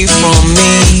away from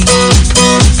me.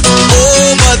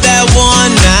 Oh, but that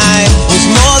one night was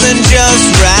more than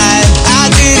just right.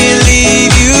 I didn't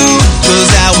leave you,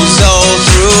 cause I was all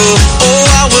through. Oh,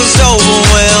 I was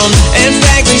overwhelmed and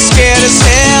frankly scared as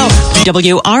hell.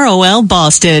 WROL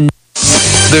Boston.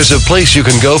 There's a place you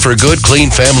can go for good, clean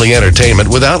family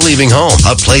entertainment without leaving home.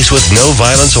 A place with no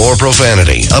violence or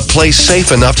profanity. A place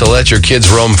safe enough to let your kids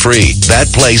roam free.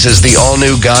 That place is the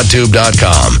all-new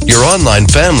GodTube.com. Your online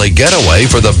family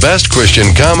getaway for the best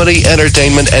Christian comedy,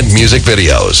 entertainment, and music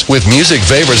videos. With music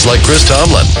favorites like Chris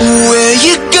Tomlin. Where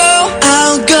you go,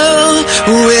 I'll go.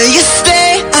 Where you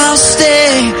stay, I'll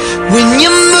stay. When you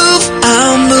move,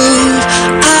 I'll move.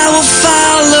 I will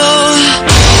follow.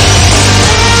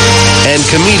 And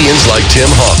comedians like like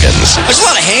Tim Hawkins. There's a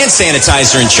lot of hand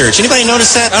sanitizer in church. Anybody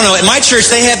notice that? I don't know. At my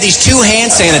church, they have these 2 hand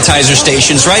sanitizer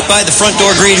stations right by the front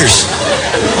door greeters.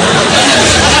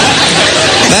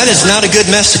 That is not a good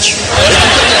message.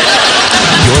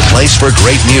 Your place for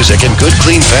great music and good,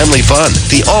 clean family fun.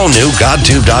 The all-new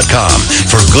GodTube.com.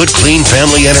 For good, clean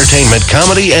family entertainment,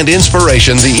 comedy, and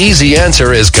inspiration, the easy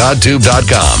answer is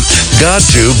GodTube.com.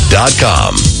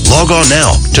 GodTube.com. Log on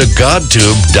now to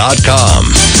GodTube.com.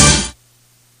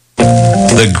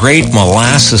 The Great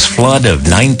Molasses Flood of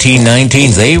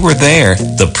 1919, they were there.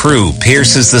 The Prue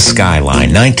pierces the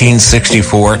skyline.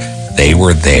 1964, they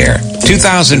were there.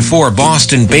 2004,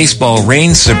 Boston baseball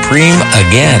reigns supreme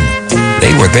again.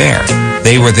 They were there.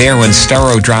 They were there when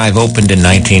Starro Drive opened in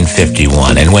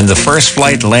 1951. And when the first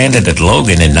flight landed at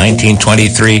Logan in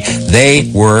 1923,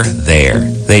 they were there.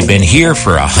 They've been here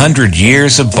for 100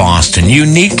 years of Boston,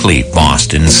 uniquely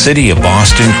Boston, City of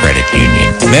Boston Credit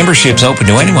Union. Membership's open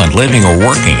to anyone living or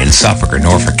working in Suffolk or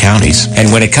Norfolk counties.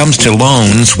 And when it comes to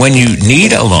loans, when you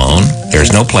need a loan,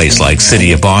 there's no place like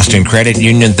City of Boston Credit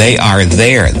Union. They are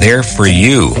there. They're for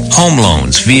you. Home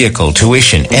loans, vehicle,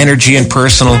 tuition, energy, and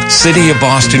personal. City of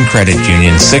Boston Credit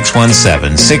Union,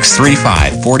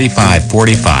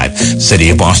 617-635-4545. City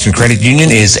of Boston Credit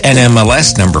Union is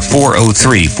NMLS number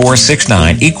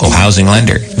 403469, equal housing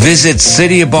lender. Visit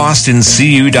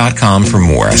cityofbostoncu.com for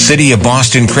more. City of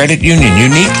Boston Credit Union,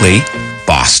 uniquely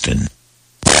Boston.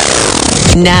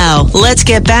 Now, let's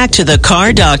get back to the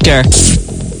Car Doctor.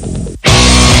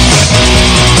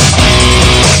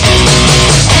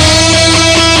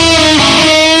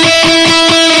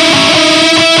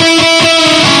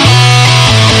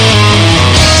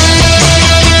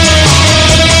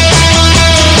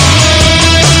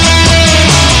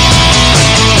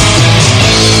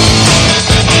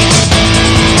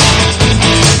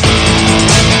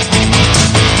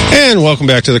 And welcome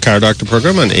back to the Car Doctor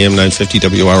program on AM 950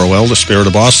 WROL, the Spirit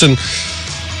of Boston.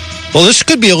 Well, this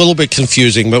could be a little bit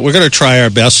confusing, but we're going to try our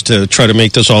best to try to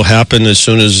make this all happen as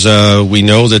soon as we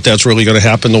know that that's really going to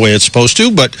happen the way it's supposed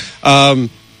to. But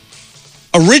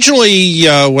originally,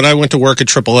 when I went to work at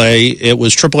AAA, it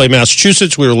was AAA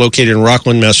Massachusetts. We were located in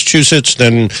Rockland, Massachusetts.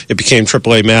 Then it became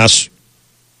AAA Mass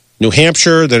New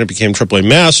Hampshire. Then it became AAA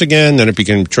Mass again. Then it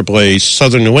became AAA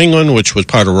Southern New England, which was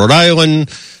part of Rhode Island.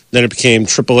 Then it became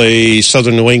AAA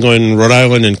Southern New England, Rhode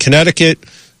Island, and Connecticut.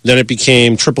 Then it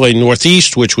became AAA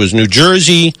Northeast, which was New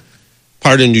Jersey,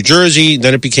 part of New Jersey.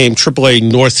 Then it became AAA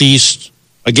Northeast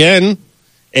again,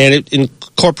 and it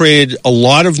incorporated a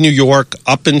lot of New York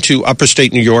up into upper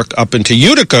state New York, up into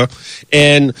Utica.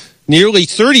 And nearly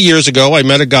 30 years ago, I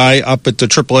met a guy up at the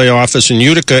AAA office in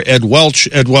Utica, Ed Welsh.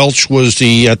 Ed Welsh was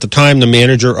at the time, the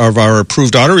manager of our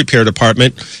approved auto repair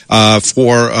department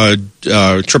for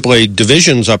AAA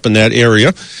divisions up in that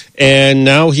area. And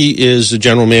now he is the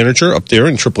general manager up there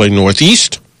in AAA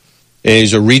Northeast. And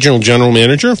he's a regional general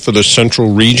manager for the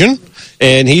Central Region.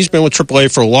 And he's been with AAA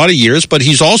for a lot of years, but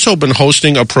he's also been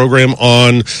hosting a program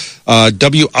on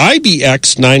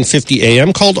WIBX 950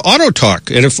 AM called Auto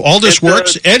Talk. And if all this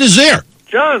works, Ed is there.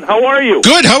 John, how are you?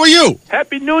 Good, how are you?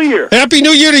 Happy New Year. Happy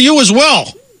New Year to you as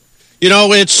well. You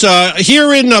know, it's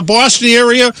here in the Boston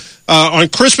area. On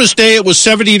Christmas Day, it was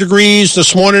 70 degrees.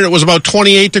 This morning, it was about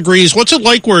 28 degrees. What's it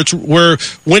like where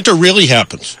winter really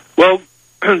happens? Well,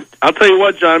 I'll tell you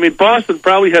what, John. I mean, Boston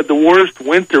probably had the worst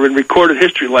winter in recorded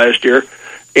history last year,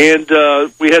 and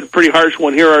we had a pretty harsh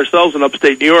one here ourselves in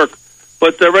upstate New York.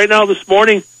 But right now, this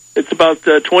morning, it's about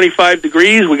 25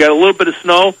 degrees. We got a little bit of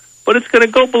snow, but it's going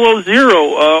to go below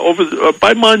zero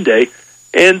by Monday.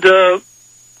 And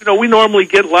we normally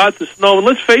get lots of snow. And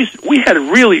let's face it, we had a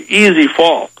really easy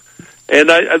fall,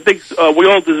 and I think we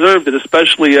all deserved it,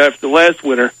 especially after last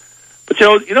winter. But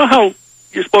you know how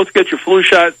you're supposed to get your flu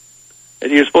shot,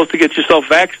 and you're supposed to get yourself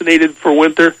vaccinated for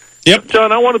winter. Yep.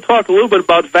 John, I want to talk a little bit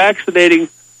about vaccinating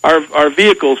our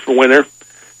vehicles for winter,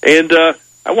 and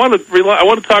I want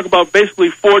to talk about basically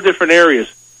 4 different areas.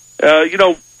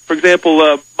 For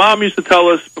example, Mom used to tell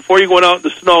us before you go out in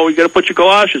the snow, you got to put your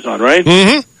galoshes on, right?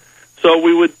 Mm-hmm. So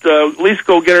we would at least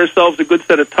go get ourselves a good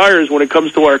set of tires when it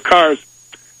comes to our cars.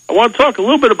 I want to talk a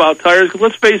little bit about tires because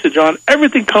let's face it, John,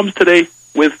 everything comes today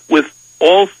with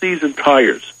all-season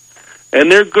tires. And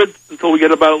they're good until we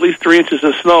get about at least 3 inches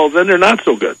of snow. Then they're not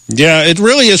so good. Yeah, it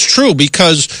really is true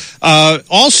because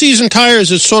all-season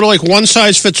tires is sort of like one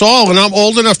size fits all. And I'm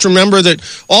old enough to remember that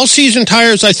all-season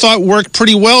tires I thought worked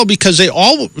pretty well because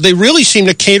they really seem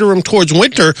to cater them towards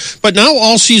winter. But now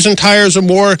all-season tires are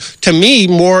more for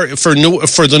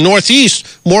the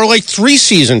Northeast, more like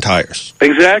 3-season tires.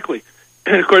 Exactly.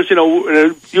 And of course,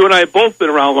 you and I have both been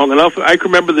around long enough. I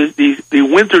can remember the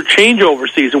winter changeover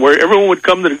season where everyone would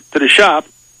come to the shop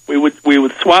we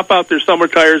would swap out their summer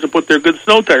tires and put their good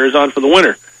snow tires on for the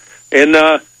winter. And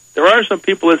there are some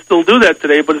people that still do that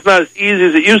today, but it's not as easy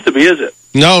as it used to be, is it?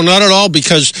 No, not at all,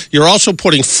 because you're also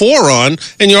putting 4 on,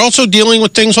 and you're also dealing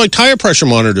with things like tire pressure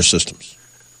monitor systems.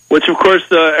 Which, of course,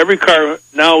 every car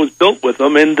now is built with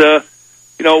them, and,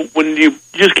 when you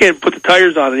just can't put the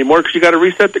tires on anymore because you got to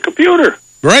reset the computer.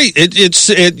 Right.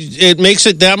 It makes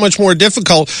it that much more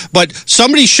difficult. But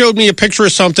somebody showed me a picture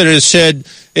of something, and it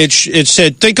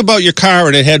said, think about your car,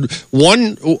 and it had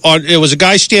it was a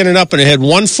guy standing up, and it had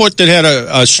one foot that had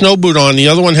a snow boot on, the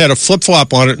other one had a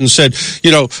flip-flop on it, and said,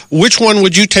 which one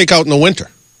would you take out in the winter?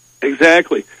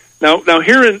 Exactly. Now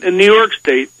here in New York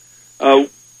State,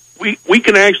 we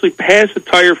can actually pass a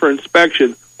tire for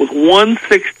inspection with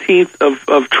 1/16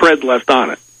 of tread left on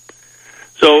it.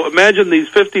 So imagine these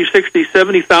 50, 60,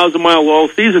 70,000 mile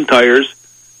all-season tires,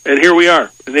 and here we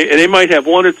are. And they might have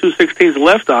 1 or 2/16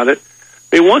 left on it.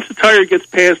 And once the tire gets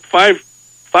past five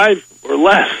or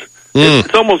less,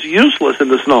 it's almost useless in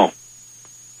the snow.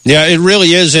 Yeah, it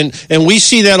really is, and we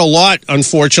see that a lot,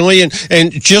 unfortunately.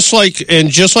 And just like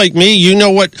me,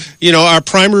 what our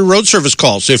primary road service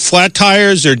calls. They're flat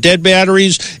tires, they're dead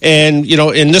batteries, and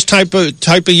in this type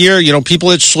of year, people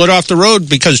that slid off the road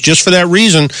because just for that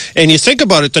reason. And you think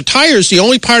about it, the tire's the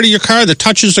only part of your car that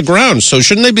touches the ground, so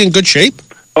shouldn't they be in good shape?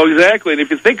 Oh, exactly. And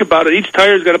if you think about it, each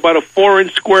tire's got about a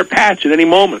 4-inch square patch at any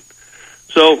moment.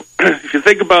 So if you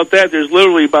think about that, there's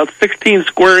literally about 16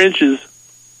 square inches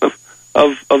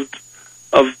of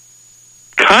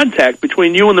contact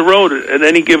between you and the road at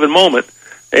any given moment.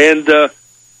 And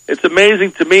it's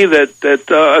amazing to me that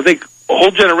I think a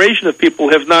whole generation of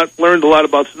people have not learned a lot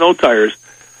about snow tires.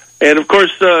 And, of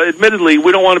course, admittedly,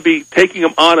 we don't want to be taking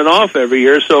them on and off every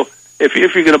year. So if you're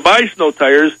going to buy snow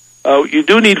tires, you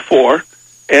do need 4.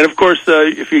 And, of course,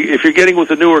 if you're getting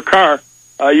with a newer car,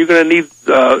 you're going to need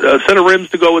a set of rims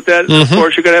to go with that. And, of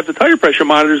course, you're going to have the tire pressure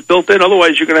monitors built in.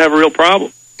 Otherwise, you're going to have a real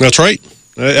problem. That's right.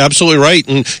 Absolutely right.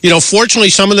 And,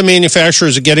 fortunately, some of the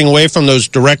manufacturers are getting away from those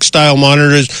direct style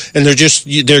monitors, and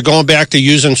they're going back to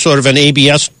using sort of an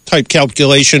ABS type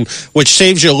calculation, which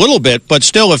saves you a little bit. But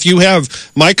still, if you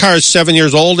have, my car is 7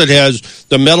 years old, it has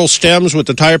the metal stems with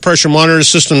the tire pressure monitor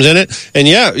systems in it.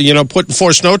 And putting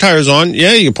 4 snow tires on,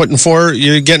 you're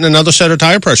getting another set of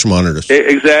tire pressure monitors.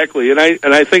 Exactly. And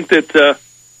I think that,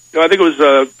 I think it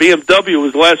was BMW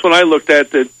was the last one I looked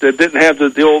at that didn't have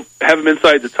the old have them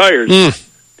inside the tires.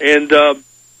 And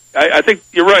I think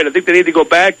you're right. I think they need to go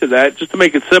back to that just to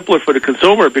make it simpler for the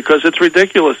consumer, because it's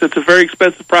ridiculous. It's a very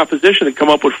expensive proposition to come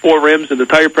up with 4 rims and the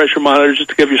tire pressure monitors just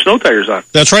to give your snow tires on.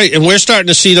 That's right. And we're starting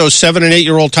to see those 7- and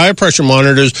 8-year-old tire pressure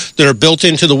monitors that are built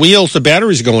into the wheels. The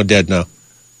batteries are going dead now.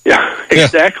 Yeah,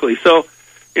 exactly. So,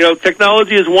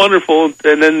 technology is wonderful,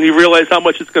 and then you realize how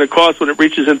much it's going to cost when it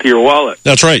reaches into your wallet.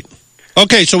 That's right.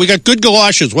 Okay, so we got good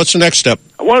galoshes. What's the next step?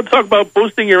 I want to talk about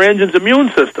boosting your engine's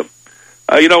immune system.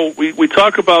 We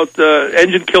talk about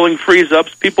engine-killing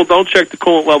freeze-ups. People don't check the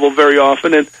coolant level very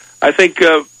often, and I think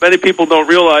many people don't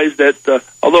realize that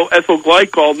although ethyl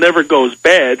glycol never goes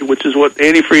bad, which is what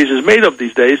antifreeze is made of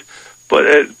these days,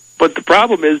 but the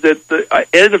problem is that the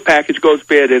additive package goes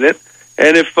bad in it,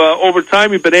 and if over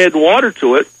time you've been adding water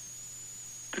to it,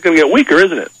 it's going to get weaker,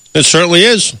 isn't it? It certainly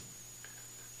is.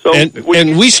 So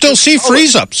and we still see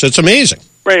freeze-ups. It's amazing.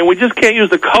 Right, and we just can't use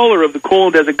the color of the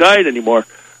coolant as a guide anymore.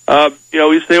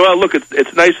 You say, well, look,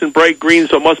 it's nice and bright green,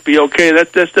 so it must be okay.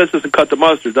 That doesn't cut the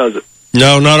mustard, does it?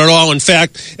 No, not at all. In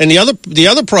fact, and the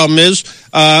other problem is,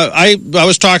 I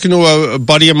was talking to a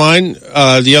buddy of mine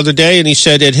the other day, and he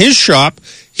said at his shop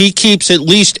he keeps at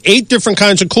least 8 different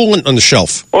kinds of coolant on the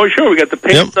shelf. Oh, sure. We got the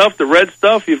pink stuff, the red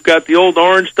stuff. You've got the old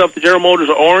orange stuff, the General Motors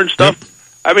orange stuff. Yep.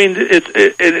 I mean,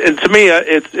 and to me,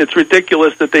 it's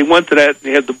ridiculous that they went to that.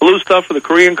 They had the blue stuff for the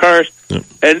Korean cars,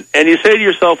 and you say to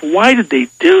yourself, why did they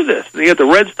do this? They had the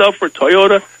red stuff for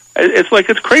Toyota.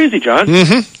 It's crazy, John.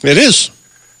 Mm-hmm. It is.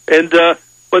 And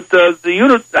but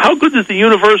how good does the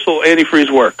universal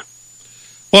antifreeze work?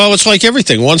 Well, it's like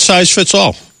everything. One size fits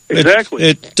all. Exactly.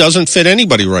 It doesn't fit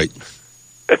anybody right.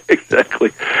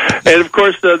 Exactly. And of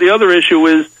course, the other issue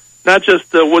is not just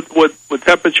what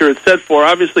temperature it's set for.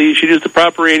 Obviously, you should use the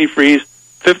proper antifreeze,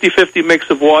 50-50 mix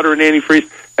of water and antifreeze.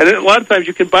 And a lot of times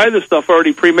you can buy this stuff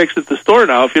already pre-mixed at the store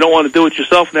now if you don't want to do it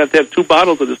yourself and have to have 2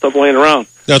 bottles of this stuff laying around.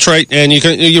 That's right. And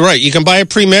you're right. You can buy it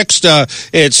pre-mixed.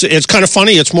 It's kind of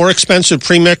funny. It's more expensive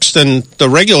pre-mixed than the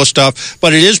regular stuff,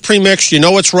 but it is pre-mixed. You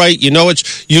know it's right. You know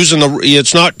it's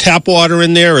it's not tap water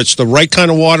in there. It's the right kind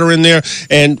of water in there.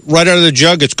 And right out of the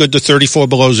jug, it's good to 34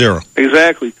 below zero.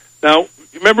 Exactly. Now,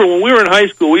 remember when we were in high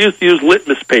school, we used to use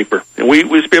litmus paper, and we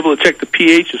used to be able to check the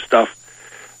pH of stuff.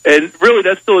 And really,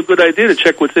 that's still a good idea to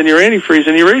check what's in your antifreeze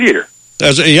in your radiator.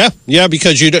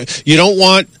 Because you don't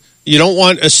want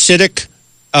acidic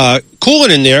coolant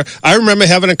in there. I remember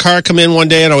having a car come in one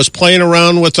day, and I was playing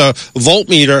around with a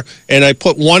voltmeter, and I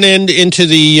put one end into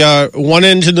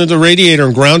the radiator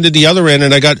and grounded the other end,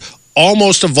 and I got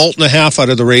almost 1.5 volts out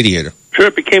of the radiator. Sure,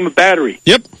 it became a battery.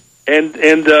 Yep.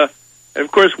 And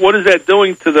of course, what is that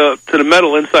doing to the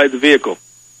metal inside the vehicle?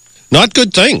 Not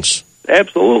good things.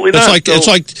 Absolutely not. It's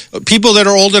like people that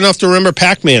are old enough to remember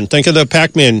Pac-Man. Think of the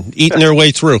Pac-Man eating their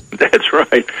way through. That's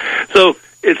right. So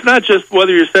it's not just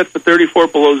whether you're set for 34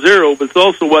 below zero, but it's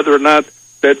also whether or not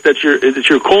that your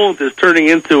coolant is turning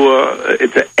into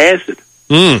acid.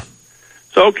 Mm.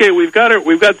 So okay, we've got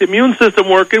the immune system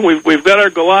working. We've got our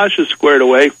galoshes squared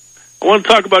away. I want to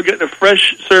talk about getting a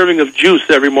fresh serving of juice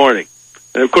every morning,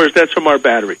 and of course that's from our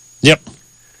battery. Yep.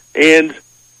 And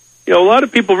a lot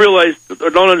of people realize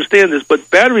or don't understand this, but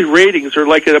battery ratings are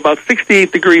like at about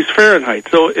 68 degrees Fahrenheit.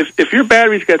 So if your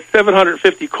battery's got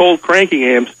 750 cold cranking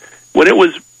amps, when it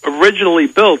was originally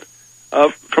built,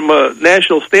 from a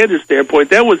national standard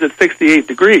standpoint, that was at 68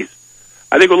 degrees.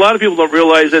 I think a lot of people don't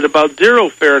realize that about 0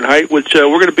 Fahrenheit, which we're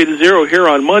going to be to 0 here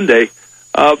on Monday,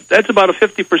 that's about a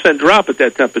 50% drop at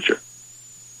that temperature.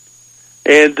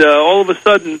 And all of a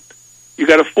sudden, you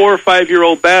got a 4 or 5 year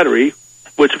old battery,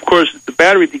 which, of course, the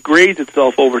battery degrades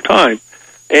itself over time.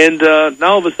 And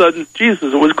now all of a sudden,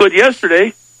 Jesus, it was good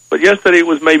yesterday, but yesterday it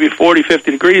was maybe 40,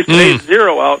 50 degrees. Today it's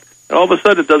 0 out, and all of a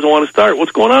sudden it doesn't want to start.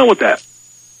 What's going on with that?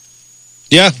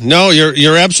 Yeah, no,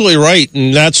 you're absolutely right,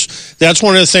 and that's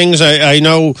one of the things I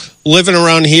know. Living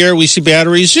around here, we see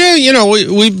batteries. Yeah,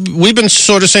 we've been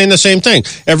sort of saying the same thing.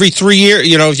 Every 3 years,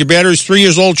 if your battery's 3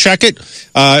 years old, check it.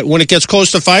 When it gets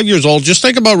close to 5 years old, just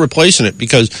think about replacing it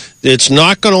because it's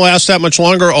not going to last that much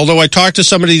longer. Although I talked to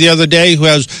somebody the other day who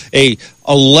has a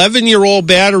 11-year-old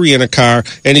battery in a car,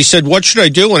 and he said, "What should I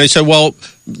do?" And I said, "Well,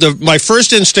 my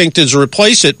first instinct is to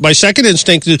replace it. My second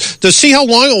instinct is to see how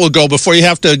long it will go before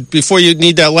you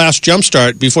need that last jump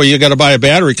start before you got to buy a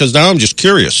battery. Because now I'm just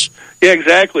curious." Yeah,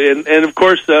 exactly, and of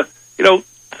course,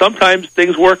 sometimes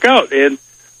things work out, and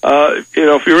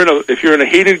if you're in a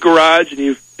heated garage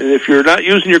and if you're not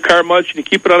using your car much and you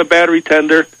keep it on a battery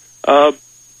tender,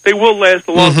 they will last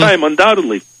a long time,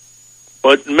 undoubtedly.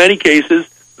 But in many cases,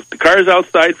 the car is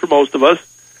outside for most of us,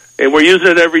 and we're using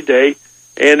it every day,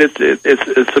 and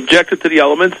it's subjected to the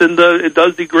elements, and it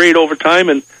does degrade over time.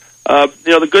 And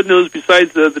the good news,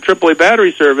 besides the AAA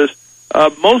battery service,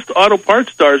 most auto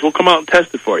parts stores will come out and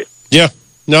test it for you. Yeah,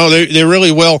 no, they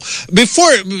really will.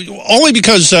 Only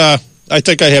because I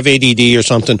think I have ADD or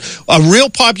something. A real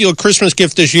popular Christmas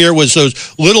gift this year was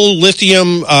those little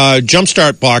lithium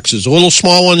jumpstart boxes, little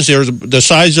small ones. They're the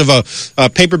size of a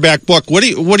paperback book. What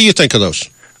do you think of those?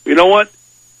 You know what?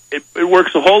 It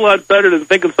works a whole lot better than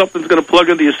thinking something's going to plug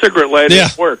into your cigarette lighter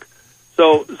and work.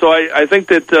 So I think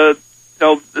that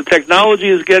the technology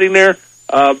is getting there.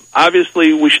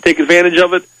 Obviously, we should take advantage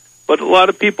of it. But a lot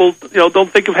of people, don't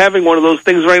think of having one of those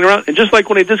things running around. And just like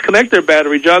when they disconnect their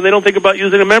battery, John, they don't think about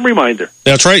using a memory minder.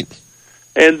 That's right.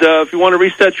 And if you want to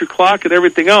reset your clock and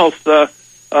everything else,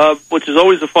 which is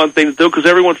always a fun thing to do because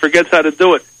everyone forgets how to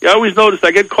do it. You always notice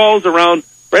I get calls right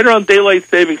around daylight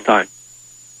savings time.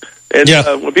 And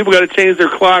when people got to change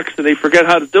their clocks and they forget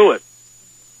how to do it.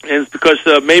 And it's because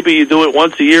maybe you do it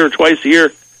once a year or twice a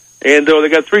year. And they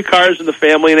got 3 cars in the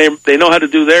family, and they know how to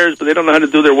do theirs, but they don't know how to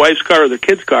do their wife's car or their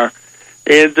kid's car.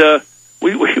 And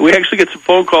we actually get some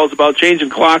phone calls about changing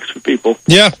clocks for people.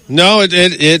 Yeah, no,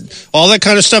 it all that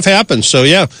kind of stuff happens. So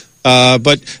yeah,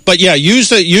 but yeah, use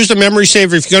the memory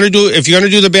saver if you're going to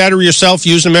do the battery yourself.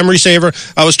 Use the memory saver.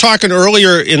 I was talking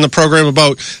earlier in the program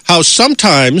about how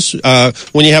sometimes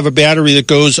when you have a battery that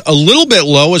goes a little bit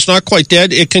low, it's not quite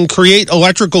dead. It can create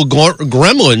electrical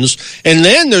gremlins, and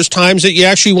then there's times that you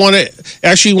actually want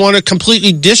to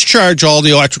completely discharge all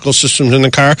the electrical systems in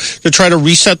the car to try to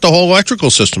reset the whole electrical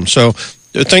system. So.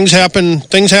 Things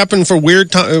happen for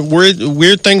weird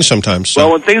things sometimes. So.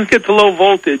 Well, when things get to low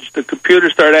voltage, the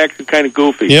computers start acting kind of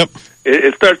goofy. Yep.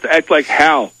 It starts to act like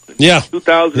HAL. Yeah.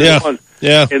 2001.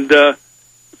 Yeah. And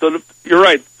so you're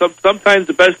right. Sometimes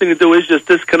the best thing to do is just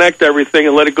disconnect everything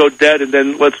and let it go dead, and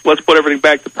then let's put everything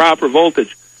back to proper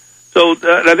voltage. So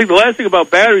and I think the last thing about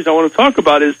batteries I want to talk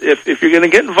about is if you're going to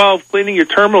get involved cleaning your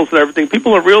terminals and everything,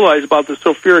 people don't realize about the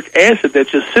sulfuric acid that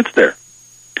just sits there.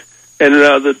 And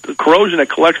the corrosion that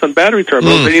collects on battery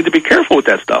terminals, they need to be careful with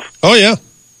that stuff. Oh yeah,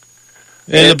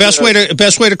 and the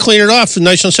best way to clean it off is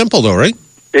nice and simple, though, right?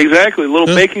 Exactly. A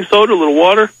little baking soda, a little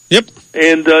water. Yep.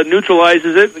 And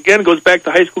neutralizes it. Again, it goes back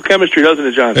to high school chemistry, doesn't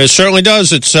it, John? It certainly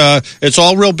does. It's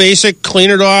all real basic. Clean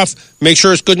it off. Make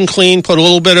sure it's good and clean. Put a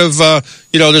little bit of,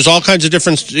 there's all kinds of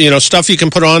different, stuff you can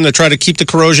put on to try to keep the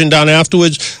corrosion down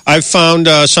afterwards. I've found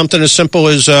something as simple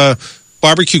as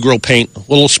barbecue grill paint. A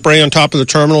little spray on top of the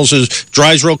terminals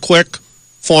dries real quick,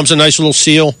 forms a nice little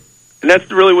seal. And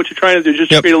that's really what you're trying to do, just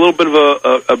create a little bit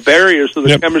of a barrier so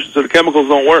the chemicals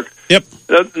don't work. Yep.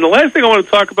 And the last thing I want to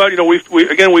talk about,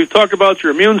 we've talked about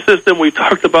your immune system, we've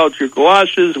talked about your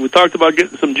galoshes, we talked about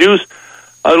getting some juice.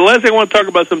 The last thing I want to talk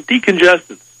about is some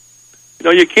decongestants.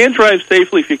 You can't drive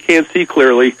safely if you can't see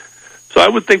clearly. So I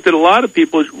would think that a lot of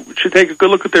people should take a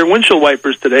good look at their windshield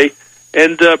wipers today.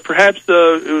 And perhaps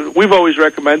we've always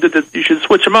recommended that you should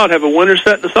switch them out, have a winter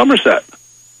set and a summer set.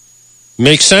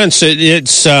 Makes sense.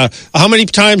 It's how many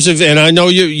times and I know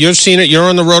you've seen it, you're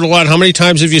on the road a lot, how many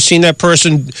times have you seen that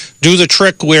person do the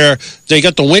trick where they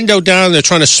got the window down, they're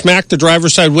trying to smack the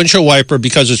driver's side windshield wiper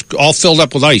because it's all filled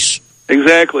up with ice?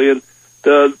 Exactly. And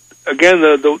the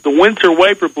winter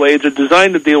wiper blades are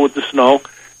designed to deal with the snow,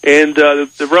 and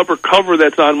the rubber cover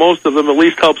that's on most of them at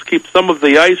least helps keep some of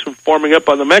the ice from forming up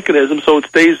on the mechanism so it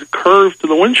stays curved to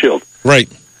the windshield. Right.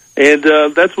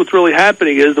 And that's what's really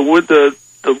happening is the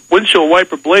windshield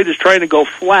wiper blade is trying to go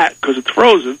flat because it's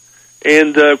frozen,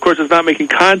 and of course it's not making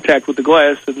contact with the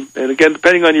glass. And again,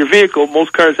 depending on your vehicle,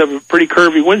 most cars have a pretty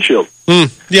curvy windshield.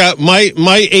 Yeah, my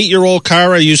 8-year-old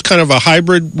car, I use kind of a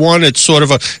hybrid one. It's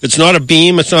it's not a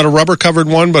beam, it's not a rubber covered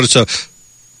one, but it's a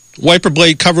wiper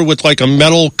blade covered with like a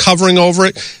metal covering over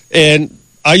it, and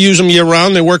I use them year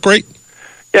round. They work great.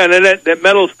 Yeah, and then that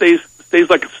metal stays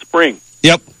like a spring.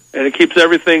 Yep. And it keeps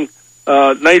everything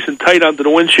nice and tight onto the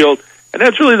windshield. And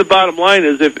that's really the bottom line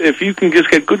is if you can just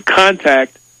get good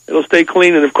contact, it'll stay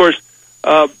clean. And, of course,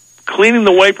 cleaning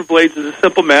the wiper blades is a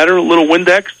simple matter. A little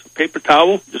Windex, paper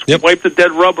towel, just wipe the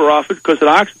dead rubber off it because it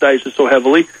oxidizes so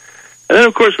heavily. And then,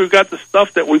 of course, we've got the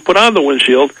stuff that we put on the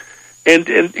windshield. And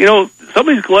some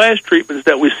of these glass treatments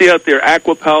that we see out there,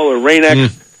 Aquapel or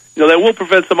Rain-X, that will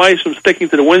prevent some ice from sticking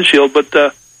to the windshield. But,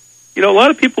 a lot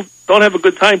of people don't have a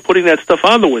good time putting that stuff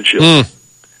on the windshield.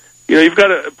 You've got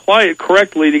to apply it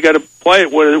correctly. You got to apply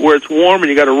it where it's warm, and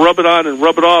you got to rub it on and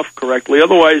rub it off correctly.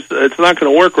 Otherwise, it's not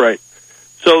going to work right.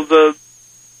 So, of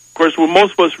course,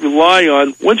 most of us rely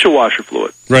on windshield washer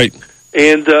fluid. Right.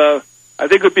 And I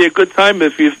think it would be a good time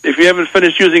if you haven't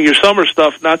finished using your summer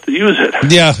stuff not to use it.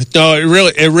 Yeah, no,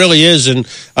 it really is, and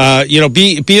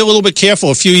be a little bit careful.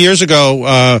 A few years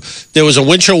ago, there was a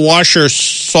windshield washer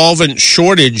solvent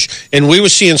shortage, and we were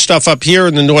seeing stuff up here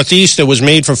in the Northeast that was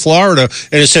made for Florida,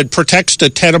 and it said protects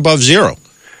to 10 above zero.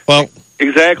 Well,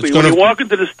 exactly. When you walk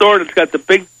into the store, and it's got the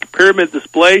big pyramid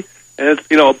display. And it's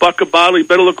a bucket bottle. You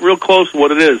better look real close at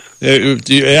what it is.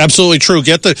 Absolutely true.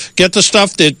 Get the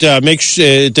stuff that makes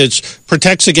that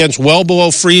protects against well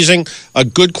below freezing. A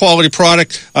good quality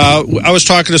product. I was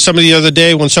talking to somebody the other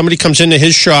day when somebody comes into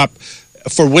his shop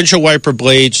for windshield wiper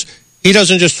blades. He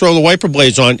doesn't just throw the wiper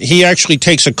blades on. He actually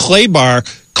takes a clay bar,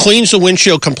 cleans the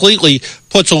windshield completely,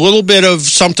 puts a little bit of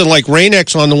something like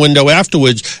Rain-X on the window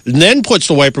afterwards, and then puts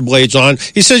the wiper blades on.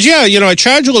 He says, I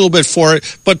charge a little bit for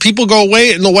it, but people go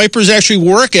away and the wipers actually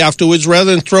work afterwards rather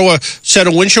than throw a set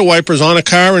of windshield wipers on a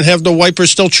car and have the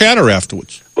wipers still chatter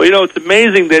afterwards. Well, it's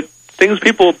amazing that things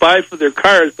people will buy for their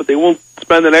cars, but they won't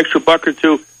spend an extra buck or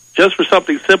two just for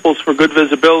something simple for good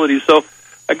visibility. So,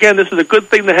 again, this is a good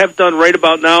thing to have done right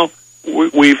about now.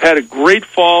 We've had a great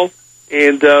fall,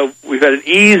 and we've had an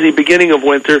easy beginning of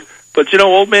winter. But,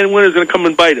 old man winter's going to come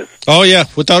and bite us. Oh, yeah,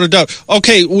 without a doubt.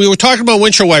 Okay, we were talking about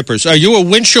windshield wipers. Are you a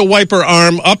windshield wiper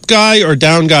arm up guy or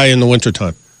down guy in the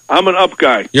wintertime? I'm an up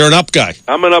guy. You're an up guy.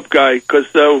 I'm an up guy because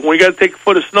when you got to take a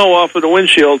foot of snow off of the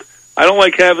windshield, I don't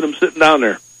like having them sitting down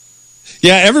there.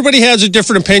 Yeah, everybody has a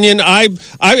different opinion. I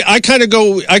kind of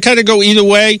go either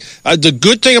way. The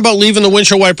good thing about leaving the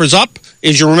windshield wipers up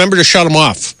is you remember to shut them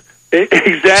off.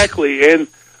 Exactly, and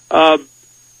a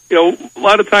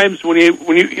lot of times when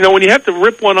you have to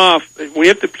rip one off, when you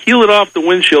have to peel it off the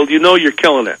windshield, you're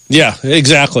killing it. Yeah,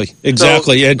 exactly. So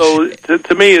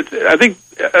to me, I think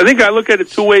I look at it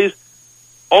two ways.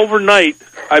 Overnight,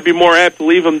 I'd be more apt to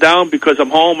leave them down because I'm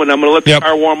home and I'm going to let the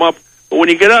car warm up. But when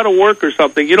you get out of work or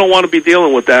something, you don't want to be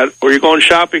dealing with that, or you're going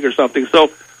shopping or something. So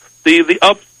the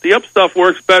up stuff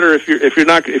works better if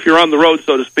you're on the road,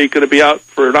 so to speak, going to be out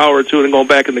for an hour or two and then going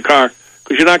back in the car,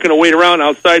 because you're not going to wait around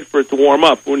outside for it to warm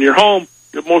up. When you're home,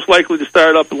 you're most likely to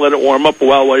start up and let it warm up a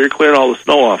while you're clearing all the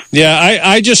snow off. Yeah,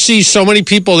 I just see so many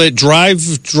people that drive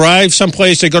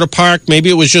someplace, they go to park, maybe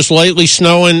it was just lightly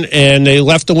snowing, and they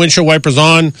left the windshield wipers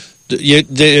on. You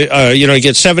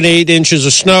get 7 to 8 inches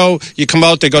of snow. You come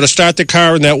out, they go to start the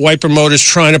car, and that wiper motor is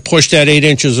trying to push that 8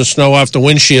 inches of snow off the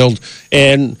windshield.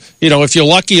 And, if you're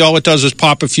lucky, all it does is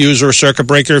pop a fuse or a circuit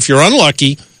breaker. If you're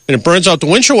unlucky, and it burns out the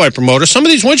windshield wiper motor, some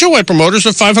of these windshield wiper motors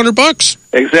are $500.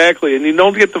 Exactly, and you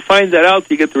don't get to find that out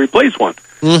till you get to replace one.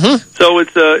 Mm-hmm. So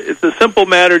it's a simple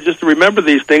matter just to remember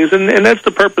these things, and that's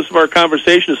the purpose of our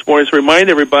conversation this morning, is to remind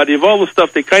everybody of all the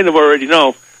stuff they kind of already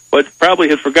know, but probably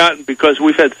had forgotten because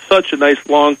we've had such a nice,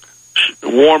 long,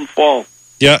 warm fall.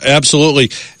 Yeah,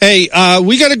 absolutely. Hey,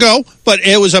 we got to go, but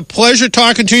it was a pleasure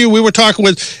talking to you. We were talking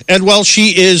with Ed Welsh.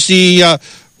 He is the,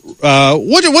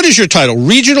 what is your title?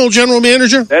 Regional General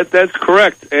Manager? That's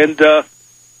correct. And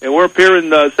we're up here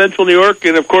in central New York,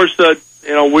 and of course,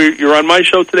 you're on my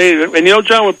show today. And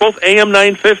John, we're both AM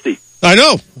 950. I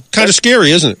know. Kind of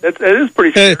scary, isn't it? It is pretty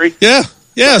scary. Yeah.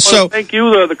 So thank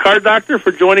you, the car doctor,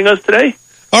 for joining us today.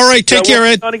 All right, take care,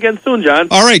 Ed. We'll be on again soon, John.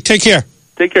 All right, take care.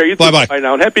 Take care. You too. Bye-bye. Bye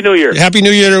now, and Happy New Year. Happy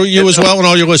New Year to you as well and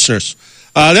all your listeners.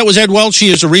 That was Ed Welch. He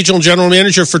is a regional general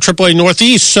manager for AAA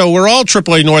Northeast. So we're all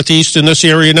AAA Northeast in this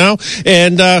area now.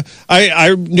 And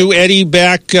I knew Eddie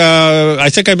back, I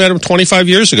think I met him 25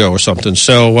 years ago or something.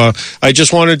 So I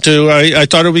just wanted to, I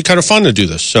thought it would be kind of fun to do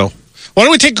this. So why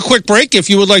don't we take a quick break? If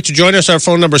you would like to join us, our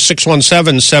phone number is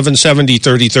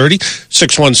 617-770-3030,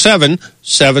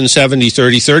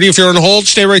 617-770-3030. If you're on hold,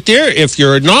 stay right there. If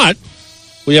you're not,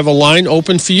 we have a line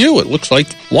open for you. It looks like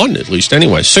one, at least.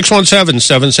 Anyway,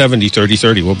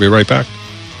 617-770-3030. We'll be right back.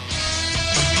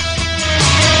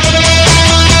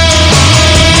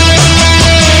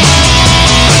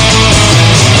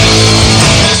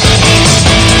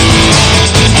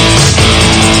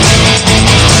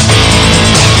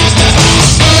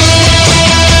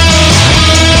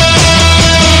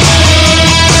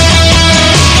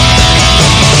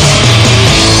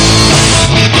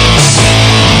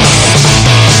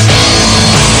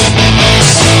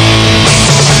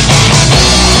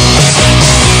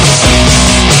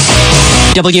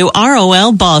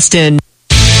 WROL Boston.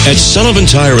 At Sullivan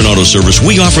Tire and Auto Service,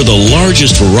 we offer the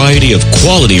largest variety of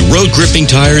quality road gripping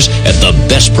tires at the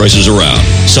best prices around.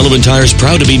 Sullivan Tire is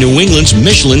proud to be New England's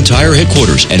Michelin Tire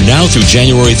headquarters, and now through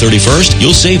January 31st,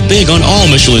 you'll save big on all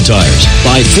Michelin tires.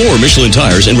 Buy 4 Michelin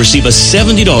tires and receive a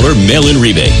 $70 mail-in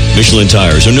rebate. Michelin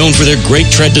tires are known for their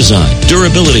great tread design,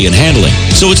 durability, and handling,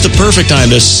 so it's the perfect time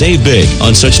to save big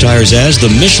on such tires as the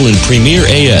Michelin Premier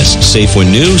AS, safe when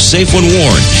new, safe when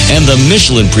worn, and the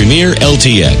Michelin Premier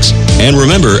LTX. And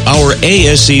remember, our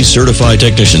ASC certified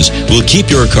technicians will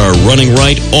keep your car running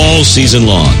right all season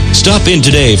long. Stop in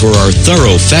today for our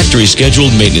thorough factory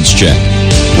scheduled maintenance check.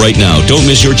 Right now, don't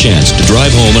miss your chance to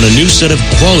drive home on a new set of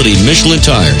quality Michelin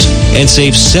tires and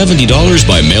save $70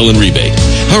 by mail-in rebate.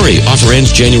 Hurry, offer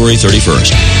ends January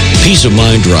 31st. Peace of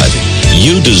mind driving.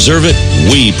 You deserve it.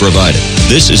 We provide it.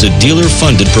 This is a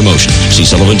dealer-funded promotion. See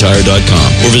SullivanTire.com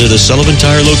or visit a Sullivan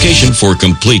Tire location for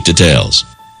complete details.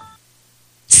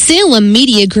 Salem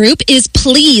Media Group is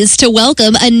pleased to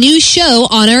welcome a new show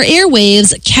on our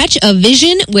airwaves, Catch a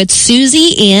Vision with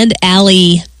Susie and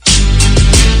Allie.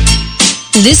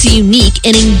 This unique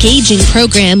and engaging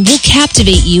program will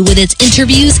captivate you with its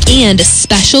interviews and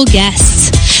special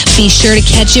guests. Be sure to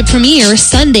catch it premiere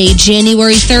Sunday,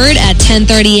 January 3rd at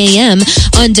 10:30 a.m.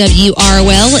 on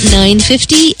WROL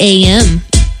 950 AM.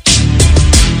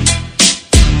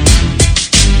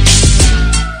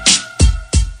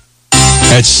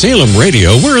 At Salem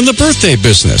Radio, we're in the birthday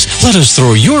business. Let us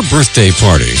throw your birthday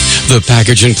party. The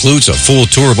package includes a full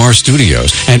tour of our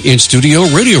studios, an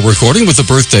in-studio radio recording with the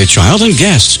birthday child and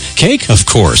guests, cake, of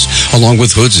course, along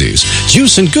with hoodsies,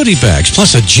 juice and goodie bags,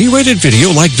 plus a G-rated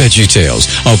video like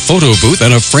VeggieTales, a photo booth,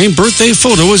 and a framed birthday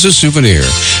photo as a souvenir.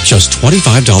 Just $25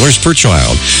 per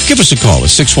child. Give us a call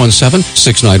at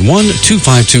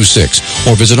 617-691-2526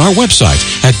 or visit our website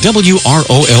at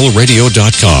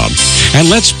WROLradio.com. And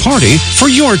let's party for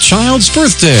your child's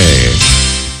birthday.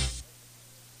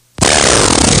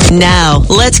 Now,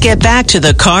 let's get back to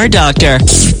the Car Doctor.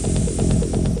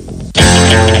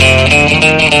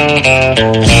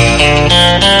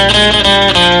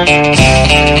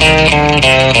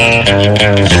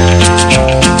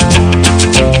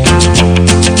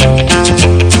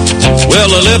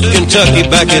 Well, I left Kentucky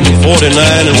back in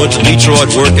 49 and went to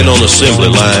Detroit working on the assembly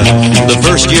line. The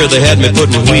first year they had me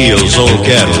putting wheels on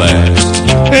Cadillacs.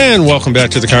 And welcome back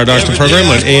to the Car Doctor program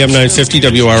on AM 950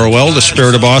 WROL, the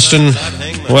Spirit of Boston.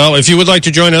 Well, if you would like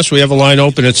to join us, we have a line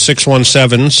open at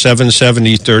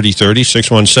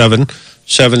 617-770-3030,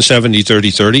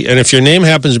 617-770-3030. And if your name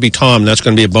happens to be Tom, that's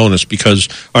going to be a bonus because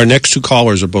our next two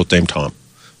callers are both named Tom.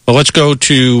 Well, let's go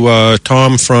to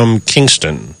Tom from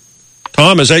Kingston.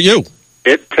 Tom, is that you?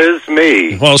 It is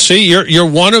me. Well, see, you're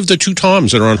one of the two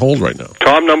Toms that are on hold right now.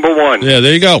 Tom number one. Yeah,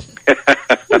 there you go.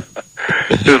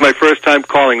 This is my first time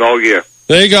calling all year.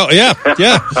 There you go. Yeah.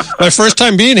 My first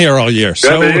time being here all year.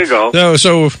 So, there you go.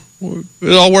 So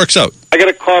it all works out. I got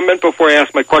a comment before I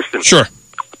ask my question. Sure.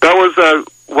 That was a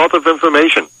wealth of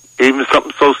information. Even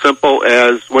something so simple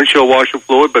as windshield washer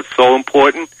fluid, but so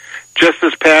important. Just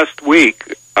this past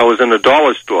week, I was in the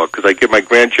dollar store because I give my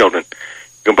grandchildren.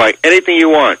 You can buy anything you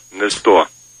want in this store.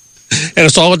 And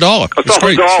it's all $1. It's all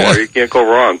great. $1. Yeah. You can't go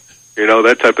wrong. You know,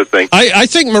 that type of thing. I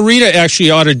think Marita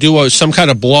actually ought to do some kind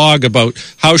of blog about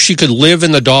how she could live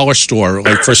in the dollar store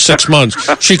like for 6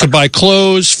 months. She could buy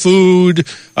clothes, food,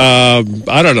 I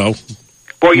don't know.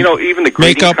 Well, you know, even the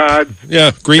greeting cards.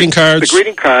 Yeah, greeting cards. The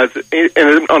greeting cards,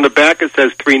 and on the back it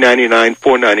says $3.99,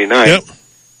 $4.99. Yep.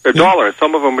 They're $1, and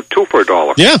some of them are $2 for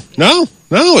 $1. Yeah, no,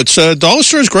 it's dollar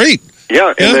store is great.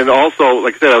 Yeah, and then also,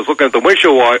 like I said, I was looking at the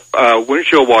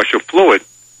windshield washer fluid,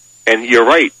 and you're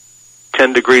right,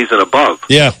 10 degrees and above.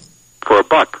 Yeah. For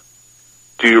 $1.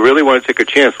 Do you really want to take a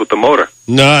chance with the motor?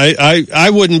 No,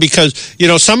 I wouldn't, because you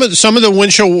know some of the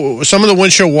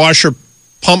windshield washer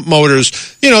pump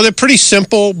motors, you know, they're pretty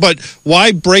simple, but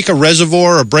why break a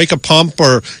reservoir or break a pump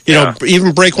or, you know,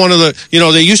 even break one of the, you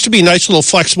know, they used to be nice little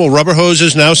flexible rubber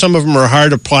hoses. Now some of them are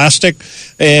hard of plastic.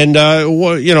 And,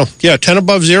 you know, 10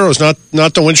 above zero is not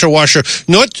the windshield washer.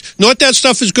 Know what that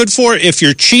stuff is good for? If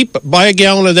you're cheap, buy a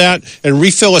gallon of that and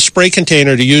refill a spray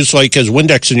container to use like as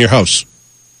Windex in your house.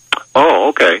 Oh,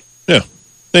 okay. Yeah.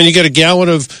 Then you get a gallon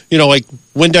of, you know, like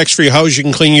Windex for your house. You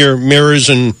can clean your mirrors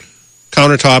and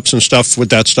countertops and stuff with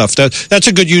that stuff. That's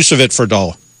a good use of it for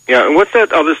 $1. Yeah, and what's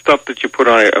that other stuff that you put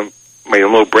on? My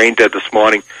little brain dead this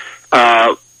morning.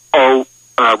 Rain-X.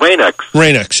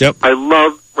 Rain-X, yep. I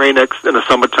love Rain-X in the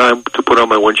summertime to put on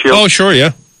my windshield. Oh, sure,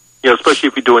 yeah. You know, especially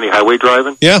if you do any highway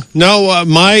driving. Yeah, no,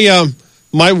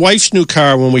 my wife's new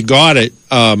car, when we got it,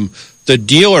 the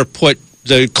dealer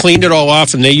cleaned it all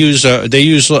off, and they use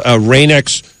a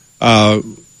Rain-X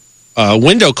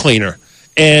window cleaner.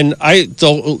 And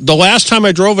the last time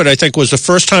I drove it, I think, was the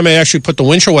first time I actually put the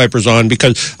windshield wipers on,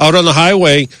 because out on the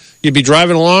highway, you'd be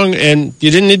driving along and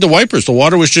you didn't need the wipers. The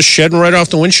water was just shedding right off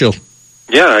the windshield.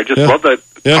 Yeah, I just love that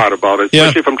part about it,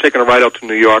 especially if I'm taking a ride out to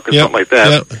New York or something like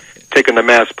that, taking the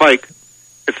Mass Pike.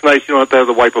 It's nice you don't have to have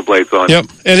the wiper blades on. Yep.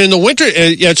 And in the winter,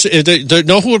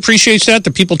 know who appreciates that?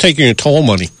 The people taking your toll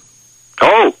money.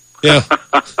 Oh. Yeah.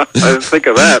 I didn't think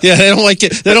of that. Yeah, they don't like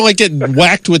it. They don't like getting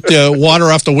whacked with the water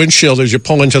off the windshield as you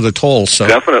pull into the toll. So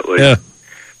definitely. Yeah.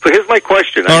 So here's my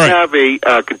question. I have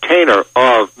a container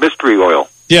of mystery oil.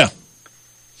 Yeah.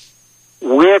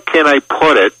 Where can I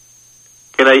put it?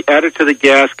 Can I add it to the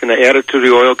gas? Can I add it to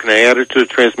the oil? Can I add it to the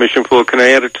transmission fluid? Can I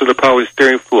add it to the power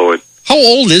steering fluid? How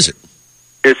old is it?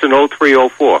 It's an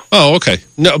 0304. Oh, okay.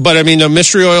 No, but I mean, the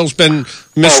mystery oil's been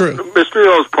mystery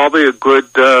oil is probably a good.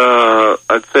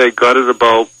 I'd say I got it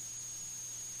about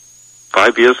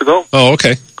 5 years ago. Oh,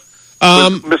 okay.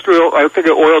 Mystery oil. I think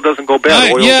oil doesn't go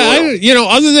bad. Oil.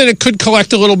 Other than it could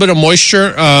collect a little bit of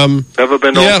moisture. Never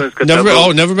been open. It's got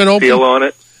never been open. Seal on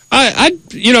it.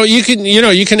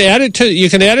 You can add it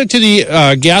to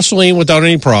the gasoline without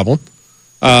any problem.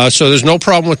 So there's no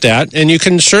problem with that, and you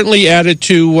can certainly add it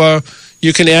to.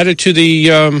 You can add it to the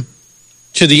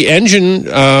engine.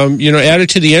 Add it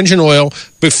to the engine oil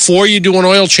before you do an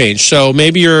oil change. So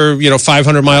maybe you're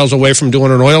 500 miles away from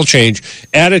doing an oil change.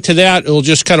 Add it to that; it'll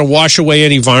just kind of wash away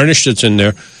any varnish that's in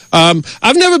there.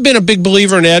 I've never been a big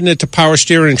believer in adding it to power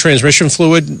steering and transmission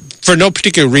fluid for no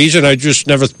particular reason. I just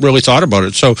never really thought about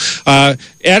it. So add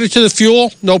it to the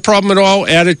fuel, no problem at all.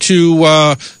 Add it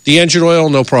to the engine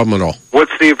oil, no problem at all.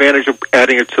 What's the advantage of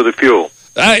adding it to the fuel?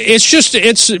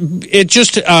 It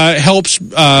just helps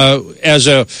as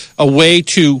a way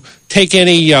to take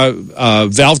any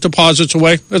valve deposits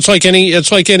away. It's like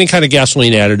any kind of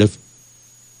gasoline additive.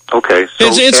 Okay, so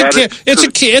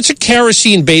it's a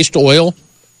kerosene based oil,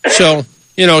 so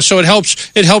it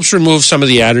helps remove some of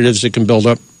the additives that can build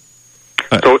up.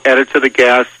 So add it to the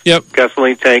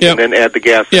gasoline tank, and then add the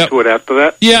gas into it after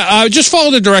that. Yeah, just follow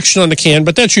the direction on the can,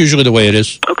 but that's usually the way it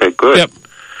is. Okay, good. Yep.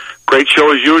 Great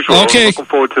show as usual. Okay. I'm looking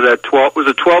forward to that. Was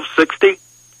it 12:60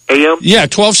 a.m.? Yeah,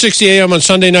 12:60 a.m. on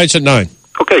Sunday nights at 9.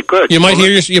 Okay, good. You might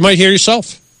hear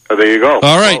yourself. Oh, there you go.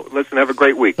 All right. Well, listen, have a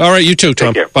great week. All right, you too,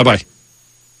 Tom. Bye-bye.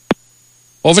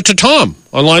 Over to Tom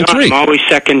on line 3. I'm always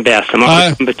second best. I'm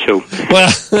always number 2.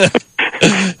 Well,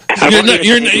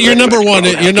 you're number one.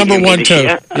 You're number one too.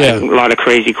 Yeah. A lot of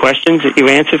crazy questions that you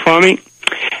answered for me,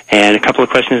 and a couple of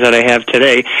questions that I have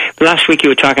today. Last week you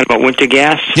were talking about winter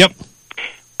gas. Yep.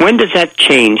 When does that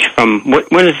change from,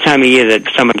 when is the time of year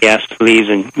that summer gas leaves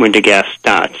and winter gas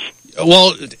starts?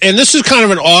 Well, and this is kind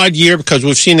of an odd year because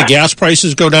we've seen the gas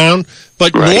prices go down.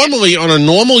 But normally, on a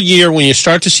normal year, when you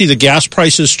start to see the gas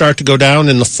prices start to go down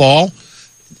in the fall,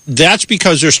 that's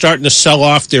because they're starting to sell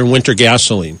off their winter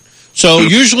gasoline. So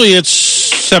usually it's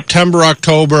September,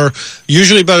 October.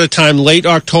 Usually by the time late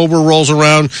October rolls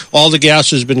around, all the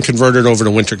gas has been converted over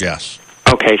to winter gas.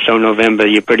 Okay, so November,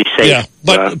 you're pretty safe. Yeah,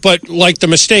 but like the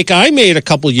mistake I made a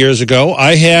couple years ago,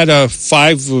 I had a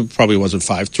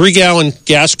 3-gallon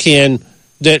gas can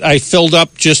that I filled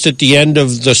up just at the end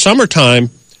of the summertime.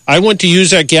 I went to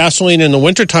use that gasoline in the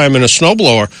wintertime in a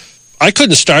snowblower. I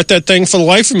couldn't start that thing for the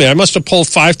life of me. I must have pulled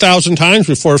 5,000 times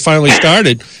before it finally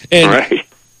started. And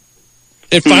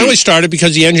it finally started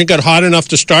because the engine got hot enough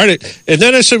to start it. And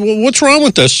then I said, well, what's wrong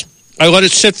with this? I let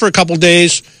it sit for a couple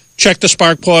days. Checked the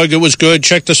spark plug, it was good.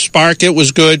 Checked the spark, it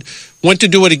was good. Went to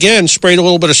do it again, sprayed a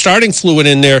little bit of starting fluid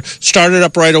in there, started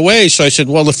up right away. So I said,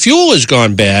 well, the fuel has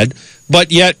gone bad,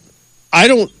 but yet I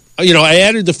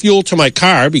added the fuel to my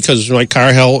car because my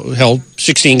car held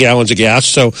 16 gallons of gas.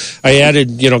 So I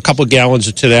added, a couple of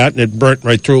gallons to that, and it burnt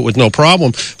right through it with no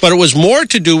problem. But it was more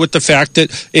to do with the fact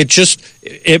that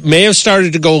it may have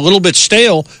started to go a little bit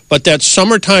stale, but that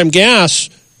summertime gas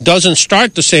doesn't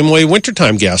start the same way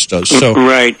wintertime gas does. So,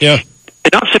 yeah.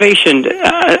 An observation,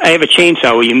 I have a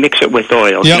chainsaw where you mix it with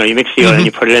oil. Yep. You mix the oil and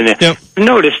you put it in there. Yep.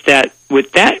 Notice that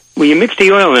with that, when you mix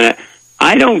the oil in it,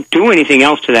 I don't do anything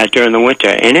else to that during the winter,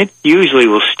 and it usually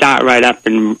will start right up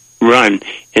and run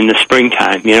in the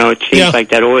springtime. It seems like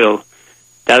that oil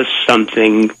does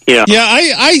something. Yeah,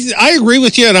 I agree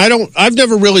with you, and I've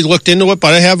never really looked into it,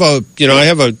 but I have a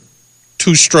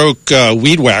 2-stroke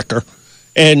weed whacker,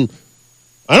 and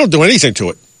I don't do anything to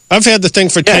it. I've had the thing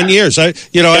for 10 years. I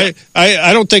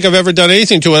don't think I've ever done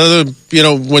anything to it other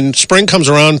than, when spring comes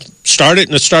around, start it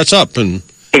and it starts up. And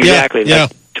exactly.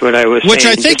 That's what I was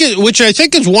saying. Which I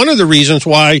think is one of the reasons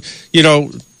why,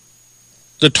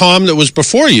 the Tom that was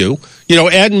before you,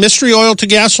 adding mystery oil to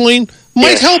gasoline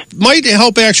might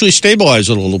help actually stabilize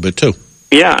it a little bit too.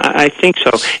 Yeah, I think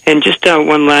so. And just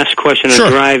one last question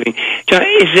on driving. John,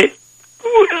 is it,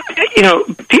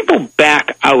 people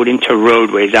back out into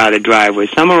roadways, out of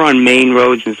driveways. Some are on main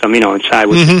roads and some, on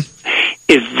sideways. Mm-hmm.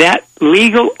 Is that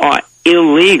legal or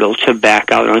illegal to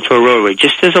back out onto a roadway,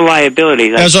 just as a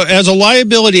liability? As a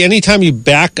liability, anytime you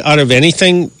back out of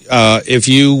anything, if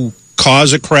you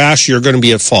cause a crash, you're going to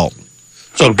be at fault.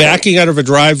 So backing out of a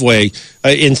driveway,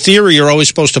 in theory, you're always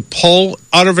supposed to pull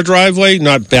out of a driveway,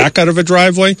 not back out of a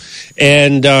driveway.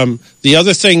 And the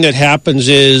other thing that happens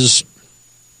is,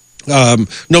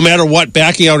 no matter what,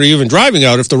 backing out or even driving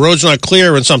out, if the road's not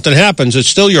clear and something happens, it's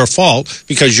still your fault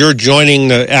because you're joining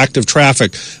the active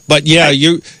traffic. But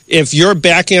if you're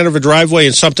backing out of a driveway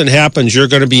and something happens, you're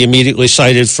going to be immediately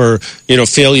cited for,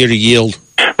 failure to yield.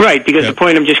 Right, because the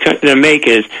point I'm just going to make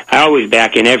is I always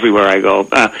back in everywhere I go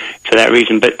for that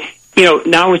reason. But,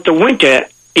 now with the winter,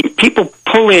 people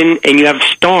pull in and you have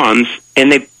storms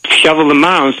and they shovel the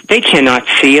mounds, they cannot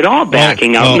see at all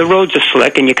backing out. And the roads are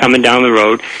slick and you're coming down the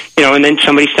road, and then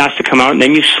somebody starts to come out and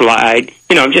then you slide.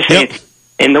 I'm just saying,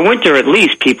 in the winter at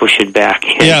least people should back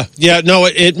in.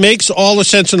 It makes all the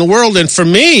sense in the world. And for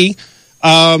me,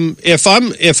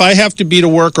 if I have to be to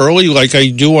work early like I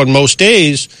do on most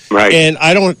days, and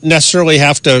I don't necessarily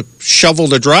have to shovel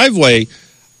the driveway,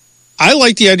 I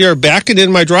like the idea of backing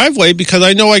in my driveway because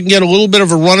I know I can get a little bit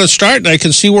of a run and start and I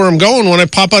can see where I'm going when I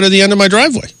pop out of the end of my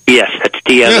driveway. Yes, that's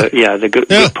the good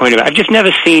point of it. I've just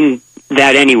never seen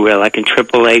that anywhere, like in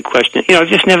AAA question. I've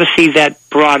just never seen that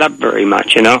brought up very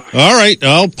much, All right,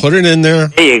 I'll put it in there.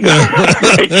 There you go.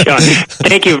 Right, John.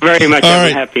 Thank you very much. All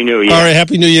right. Happy New Year. All right,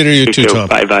 Happy New Year to you too, Tom.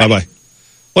 Bye-bye. Bye-bye.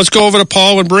 Let's go over to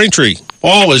Paul in Braintree.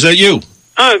 Paul, is that you?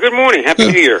 Good morning.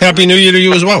 Happy New Year. Happy New Year to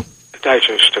you as well. I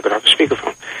just took it off the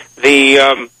speakerphone.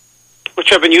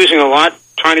 Which I've been using a lot,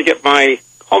 trying to get my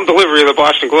home delivery of the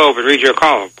Boston Globe and read your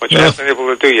column, which I haven't been able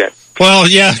to do yet. Well,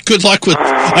 good luck with.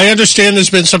 I understand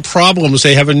there's been some problems.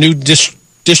 They have a new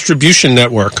distribution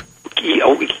network.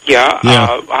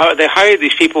 They hired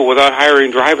these people without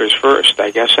hiring drivers first.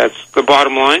 I guess that's the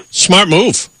bottom line. Smart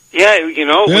move.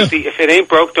 If it ain't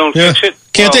broke, don't fix it.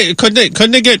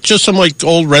 Couldn't they get just some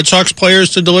old Red Sox players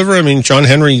to deliver? I mean, John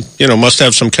Henry, must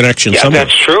have some connection somewhere.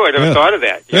 That's true. I never thought of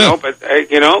that.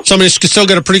 But somebody's still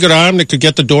got a pretty good arm that could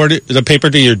get the paper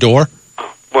to your door.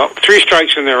 Well, 3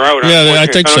 strikes and they're out. I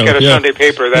think so. I don't get a Sunday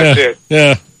paper. That's it.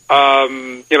 Yeah.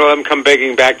 Let them come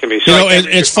begging back to me. So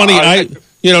it's funny.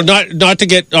 Not to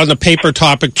get on the paper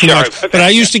topic too much, but I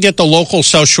used to get the local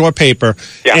South Shore paper,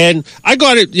 and I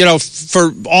got it,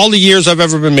 for all the years I've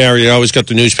ever been married. I always got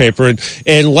the newspaper,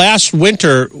 and last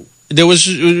winter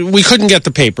we couldn't get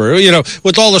the paper,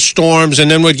 with all the storms, and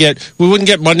then we wouldn't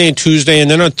get Monday and Tuesday, and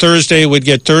then on Thursday we'd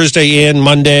get Thursday and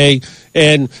Monday,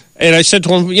 and I said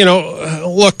to him,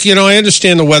 look, I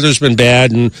understand the weather's been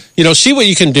bad, and see what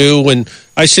you can do. And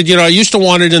I said, I used to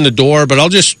want it in the door, but I'll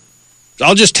just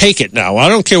take it now. I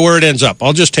don't care where it ends up.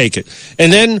 I'll just take it.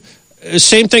 And then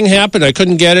same thing happened. I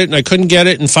couldn't get it,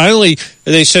 and finally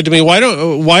they said to me, why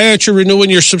aren't you renewing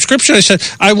your subscription? I said,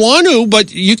 I want to,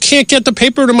 but you can't get the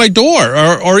paper to my door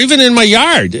or even in my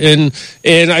yard. And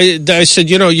I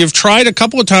said, you've tried a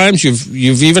couple of times.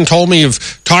 You've even told me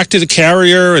you've talked to the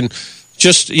carrier, and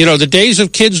just, the days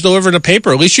of kids delivering a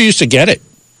paper, at least you used to get it.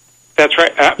 That's right.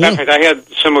 In fact, I had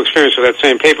some experience with that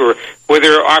same paper where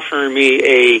they're offering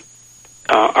me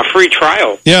a free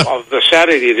trial of the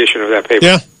Saturday edition of that paper.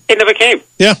 Yeah. It never came.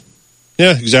 Yeah,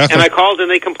 exactly. And I called, and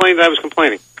they complained that I was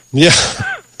complaining. Yeah.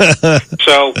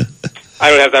 So I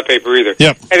don't have that paper either.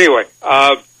 Yep. Anyway,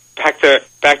 back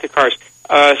to cars.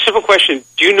 Simple question: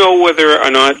 do you know whether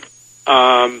or not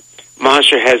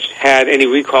Mazda has had any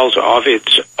recalls of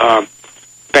its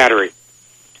battery?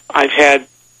 I've had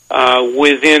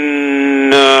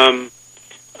within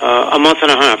a month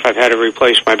and a half. I've had to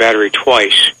replace my battery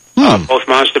twice. Both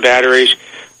Mazda batteries.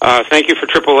 Thank you for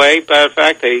AAA. Matter of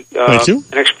fact, an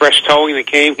express towing that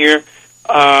came here.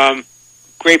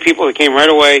 Great people that came right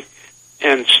away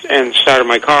and started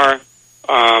my car.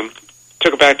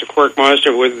 Took it back to Quirk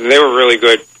Mazda. They were really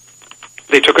good.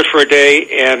 They took it for a day,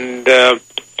 and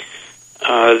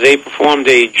they performed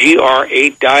a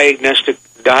GR8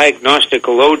 diagnostic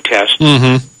load test.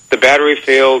 Mm-hmm. The battery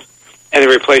failed, and they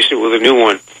replaced it with a new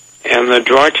one. And the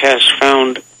draw test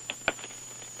found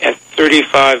at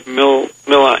 35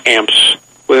 milliamps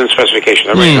within specification.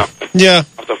 I'm reading off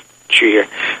the sheet here.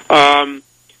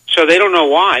 So they don't know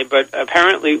why, but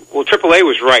apparently, AAA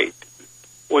was right.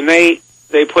 When they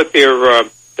put their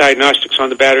diagnostics on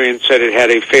the battery and said it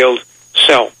had a failed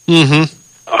cell. Mm-hmm.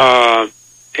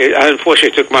 Unfortunately,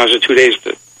 it took Mazda 2 days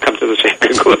to come to the same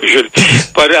conclusion.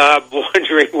 But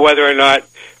wondering whether or not,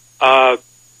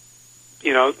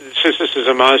 since this is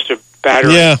a Mazda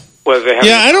battery, whether they have.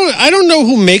 Yeah, I don't know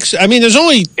who makes. I mean, there's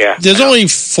only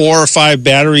 4 or 5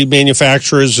 battery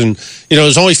manufacturers, and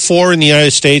there's only 4 in the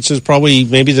United States.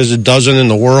 Maybe there's a dozen in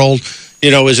the world.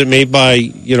 Is it made by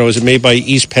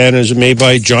East Penn? Is it made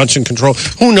by Johnson Control?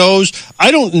 Who knows?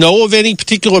 I don't know of any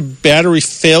particular battery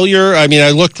failure. I mean, I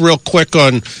looked real quick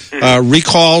on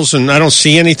recalls, and I don't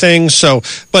see anything. So,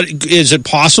 but is it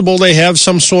possible they have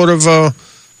some sort of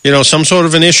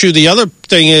an issue? The other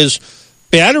thing is,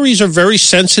 batteries are very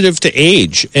sensitive to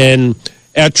age, and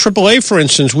at AAA, for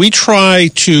instance, we try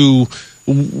to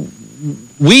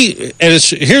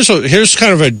here's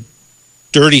kind of a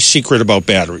dirty secret about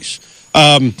batteries.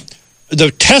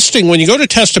 The testing, when you go to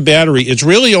test a battery, it's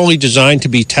really only designed to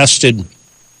be tested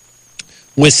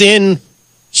within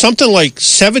something like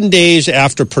 7 days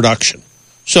after production.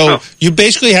 So you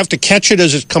basically have to catch it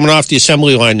as it's coming off the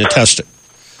assembly line to test it.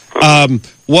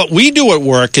 What we do at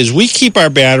work is we keep our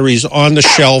batteries on the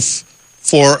shelf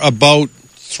for about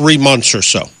 3 months or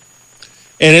so.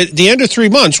 And at the end of 3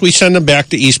 months, we send them back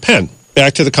to East Penn,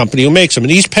 back to the company who makes them.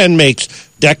 And East Penn makes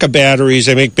Deca batteries.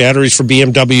 They make batteries for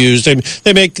BMWs.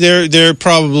 They make they're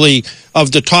probably,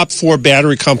 of the top 4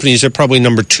 battery companies, they're probably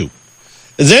number 2.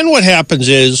 Then what happens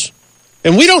is,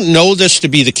 and we don't know this to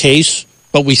be the case,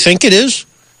 but we think it is,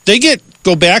 they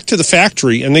go back to the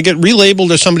factory and they get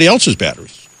relabeled as somebody else's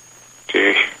batteries.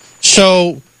 Okay. So,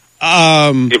 you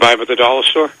buy them at the dollar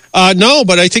store? No,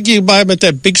 but I think you buy them at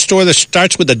that big store that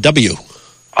starts with a W.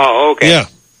 Oh, okay.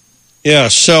 Yeah.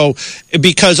 So,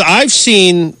 because I've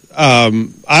seen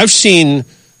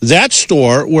that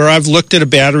store where I've looked at a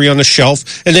battery on the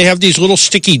shelf, and they have these little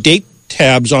sticky date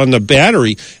tabs on the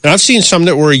battery, and I've seen some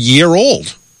that were a year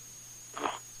old.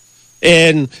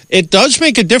 And it does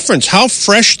make a difference. How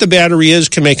fresh the battery is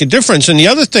can make a difference. And the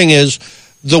other thing is,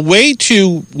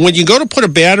 when you go to put a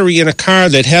battery in a car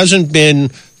that hasn't been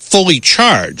fully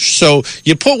charged, so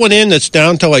you put one in that's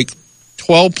down to like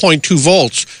 12.2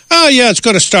 volts, it's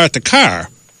going to start the car.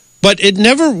 But it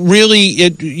never really,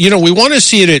 we want to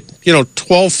see it at,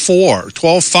 12.4,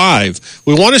 12.5.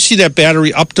 We want to see that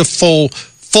battery up to full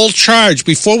charge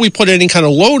before we put any kind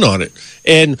of load on it.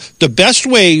 And the best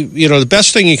way, the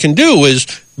best thing you can do is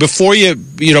before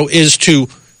is to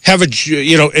have and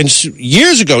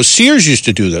years ago, Sears used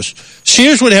to do this.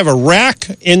 Sears would have a rack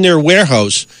in their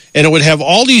warehouse, and it would have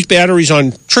all these batteries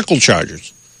on trickle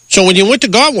chargers. So when you went to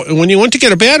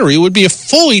get a battery, it would be a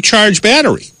fully charged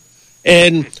battery.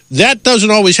 And that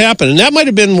doesn't always happen. And that might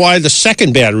have been why the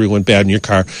second battery went bad in your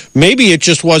car. Maybe it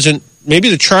just wasn't, maybe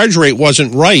the charge rate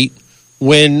wasn't right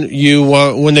when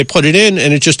they put it in,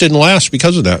 and it just didn't last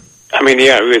because of that. I mean,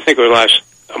 yeah, we think it would last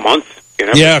a month. You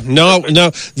know? Yeah, no,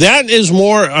 that is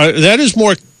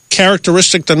more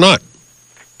characteristic than not.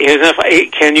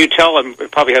 Can you tell?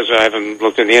 It probably has. I haven't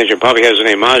looked in the engine. Probably has the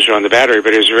name Mazda on the battery.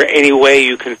 But is there any way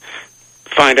you can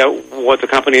find out what the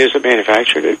company is that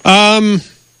manufactured it?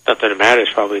 Not that it matters,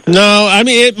 probably. No, I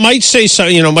mean it might say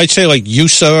something. It might say like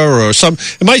USA or some.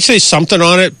 It might say something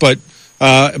on it, but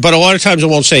a lot of times it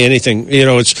won't say anything.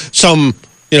 It's some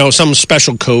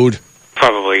special code.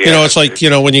 Probably, yeah. It's like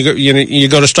when you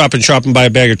go to Stop and Shop and buy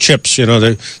a bag of chips.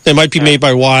 They might be made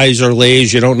by Wise or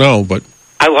Lay's. You don't know, but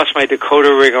I lost my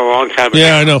decoder ring a long time ago.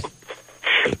 Yeah, I know.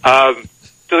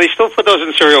 Do they still put those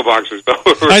in cereal boxes, though?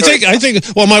 I think.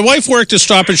 Well, my wife worked at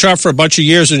Stop and Shop for a bunch of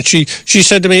years, and she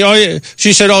said to me, "Oh, yeah."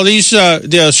 She said, "Oh, these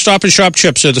the Stop and Shop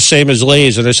chips are the same as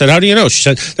Lay's." And I said, "How do you know?" She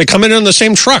said, "They come in on the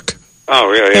same truck." Oh,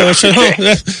 really? Yeah. I said,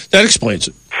 that explains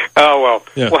it. Oh, well.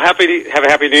 Yeah. Well, have a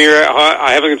happy New Year.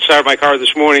 I haven't started my car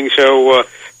this morning, so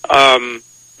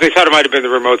they thought it might have been the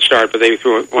remote start, but they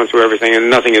went through everything, and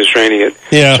nothing is draining it.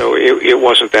 Yeah. So it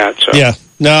wasn't that. So. Yeah.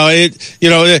 No,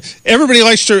 everybody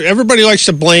likes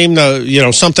to blame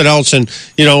something else, and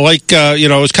I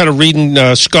was kind of reading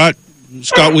Scott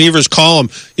Weaver's column.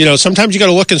 Sometimes you got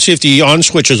to look and see if the on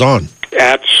switch is on.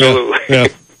 Absolutely. Yeah.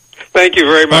 Thank you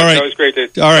very much. All right. That was great.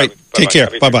 All right. Take care.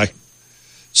 Bye-bye.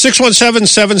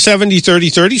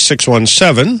 617-770-3030,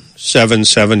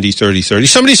 617-770-3030.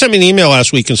 Somebody sent me an email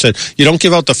last week and said, you don't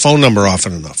give out the phone number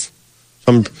often enough.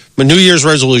 My New Year's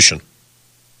resolution.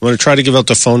 I'm going to try to give out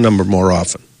the phone number more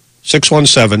often.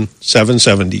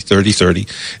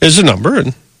 617-770-3030 is the number,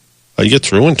 and you get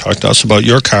through and talk to us about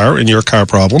your car and your car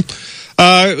problem.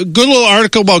 Good little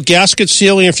article about gasket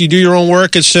sealing. If you do your own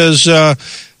work, it says...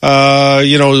 oil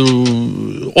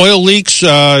leaks.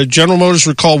 General Motors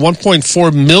recalled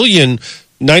 1.4 million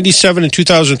 97 and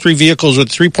 2003 vehicles with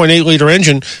 3.8-liter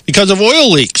engine because of oil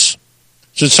leaks.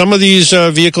 So some of these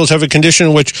vehicles have a condition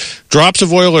in which drops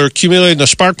of oil are accumulated in the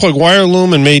spark plug wire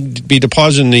loom and may be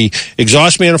deposited in the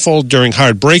exhaust manifold during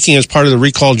hard braking. As part of the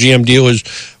recall, GM dealers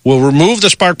will remove the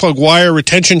spark plug wire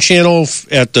retention channel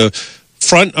at the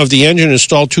front of the engine,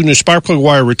 install 2 new spark plug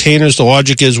wire retainers. The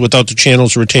logic is without the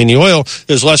channels to retain the oil,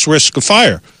 there's less risk of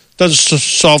fire. Doesn't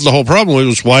solve the whole problem. It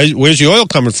was where's the oil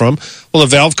coming from? Well, the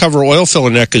valve cover oil filler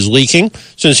neck is leaking.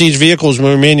 Since these vehicles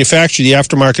were manufactured, the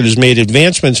aftermarket has made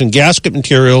advancements in gasket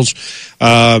materials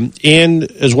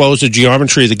and as well as the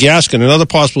geometry of the gasket. Another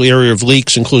possible area of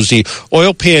leaks includes the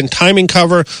oil pan timing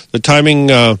cover. The timing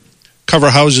cover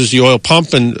houses the oil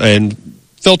pump and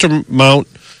filter mount.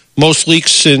 Most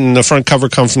leaks in the front cover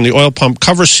come from the oil pump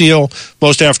cover seal.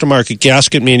 Most aftermarket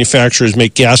gasket manufacturers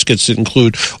make gaskets that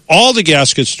include all the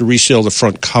gaskets to reseal the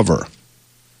front cover.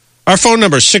 Our phone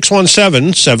number is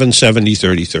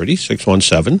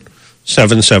 617-770-3030,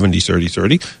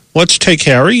 617-770-3030. Let's take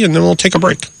Harry, and then we'll take a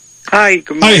break. Hi,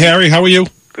 good morning. Hi, Harry. How are you?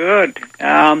 Good.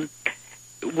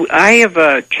 I have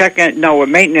a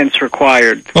maintenance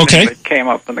required. Okay. That came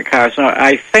up in the car. So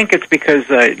I think it's because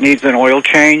it needs an oil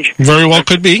change. Very well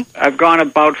could be. I've gone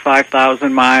about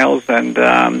 5,000 miles, and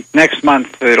next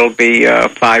month it'll be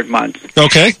 5 months.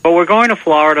 Okay. But we're going to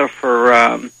Florida for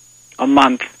a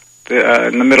month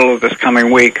in the middle of this coming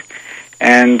week.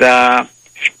 And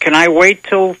can I wait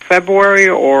till February,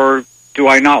 or do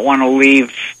I not want to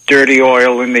leave dirty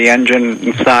oil in the engine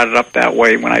and start it up that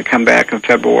way when I come back in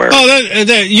February? Oh,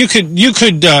 you could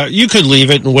leave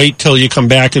it and wait till you come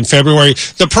back in February.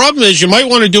 The problem is you might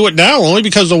want to do it now, only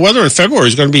because the weather in February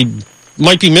is going to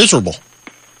might be miserable.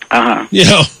 Uh-huh.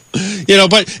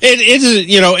 But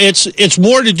it's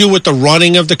more to do with the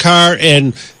running of the car,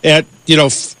 and at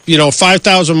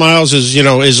 5,000 miles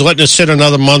is letting it sit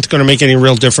another month going to make any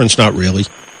real difference? Not really.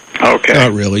 Okay.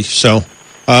 Not really. So.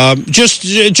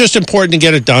 Just important to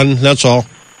get it done. That's all.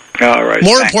 All right.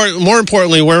 More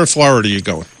importantly, where in Florida are you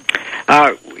going?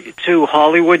 To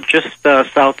Hollywood, just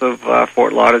south of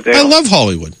Fort Lauderdale. I love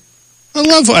Hollywood.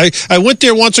 I went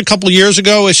there once a couple of years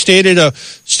ago. I stayed at a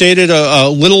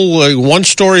little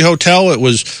one-story hotel. It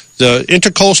was the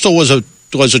Intercoastal was a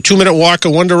 2-minute walk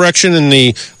in one direction, and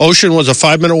the ocean was a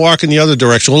 5-minute walk in the other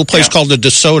direction. A little place called the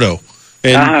DeSoto.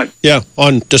 And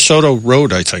on DeSoto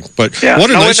Road, I think. But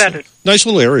what a nice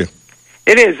little area.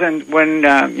 It is, and when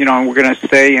we're going to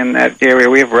stay in that area,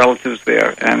 we have relatives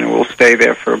there, and we'll stay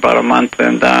there for about a month.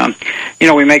 And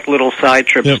we make little side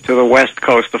trips to the west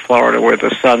coast of Florida, where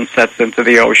the sun sets into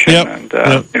the ocean, and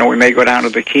we may go down to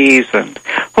the Keys, and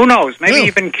who knows, maybe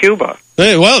even Cuba.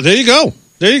 Hey, well, there you go.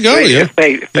 There you go. If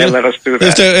they let us do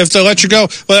that. If they let you go.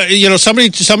 Well,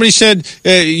 somebody said,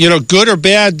 good or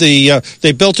bad,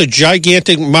 they built a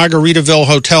gigantic Margaritaville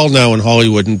hotel now in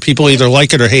Hollywood, and people either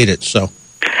like it or hate it. So.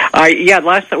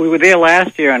 We were there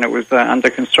last year, and it was under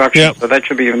construction. Yep. So that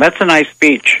should be. That's a nice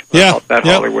beach.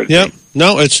 Hollywood. Yeah.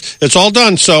 No, it's all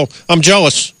done. So I'm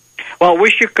jealous. Well, I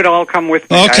wish you could all come with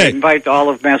me. Okay. I invite all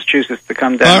of Massachusetts to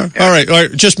come down. All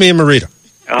right. Just me and Marita.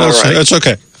 All right. That's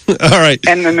okay. All right.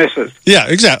 And the missus. Yeah,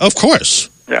 exactly. Of course.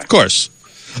 Yeah. Of course.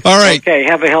 All right. Okay.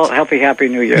 Have a healthy, happy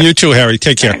New Year. You too, Harry.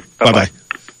 Take care. Bye-bye.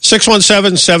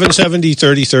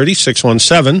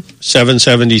 617-770-3030.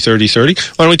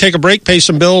 617-770-3030. Why don't we take a break, pay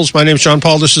some bills? My name's John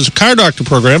Paul. This is the Car Doctor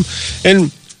program.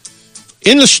 And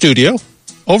in the studio,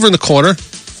 over in the corner,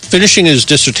 finishing his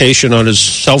dissertation on his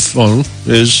cell phone,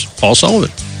 is Paul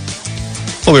Sullivan.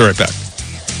 We'll be right back.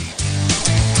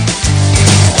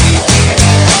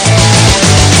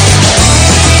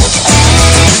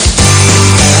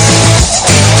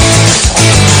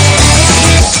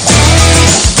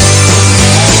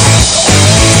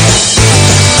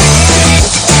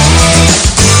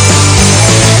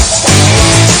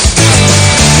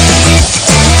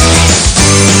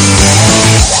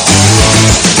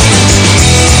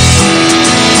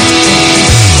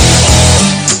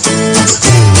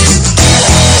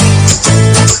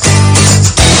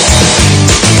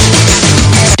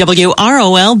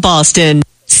 WROL Boston.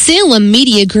 Salem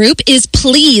Media Group is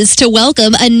pleased to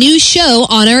welcome a new show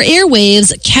on our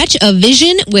airwaves, Catch a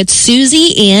Vision with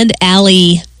Susie and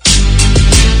Allie.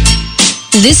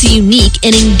 This unique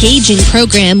and engaging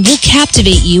program will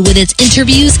captivate you with its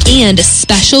interviews and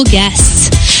special guests.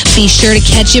 Be sure to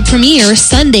catch it premiere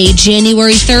Sunday,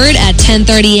 January 3rd at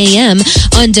 10:30 a.m.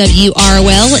 on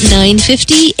WROL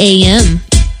 950 AM.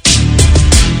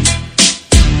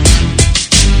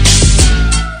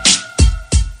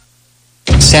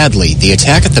 Sadly, the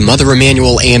attack at the Mother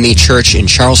Emanuel AME Church in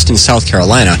Charleston, South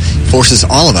Carolina, forces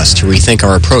all of us to rethink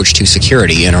our approach to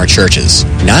security in our churches.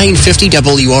 950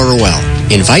 WROL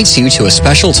invites you to a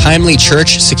special timely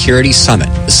church security summit.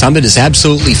 The summit is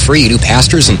absolutely free to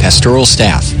pastors and pastoral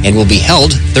staff and will be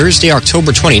held Thursday,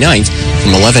 October 29th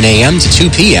from 11 a.m. to 2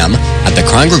 p.m. at the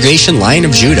Congregation Lion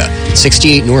of Judah,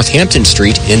 68 Northampton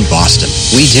Street in Boston.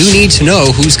 We do need to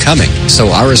know who's coming, so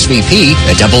RSVP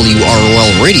at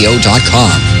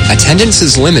WROLradio.com. Attendance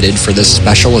is limited for this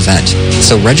special event,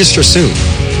 so register soon.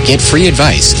 Get free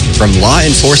advice from law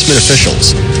enforcement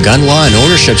officials, gun law and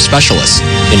ownership specialists,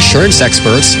 insurance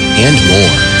experts, and more.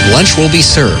 Lunch will be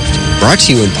served. Brought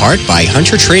to you in part by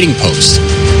Hunter Trading Post.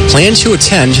 Plan to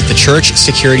attend the Church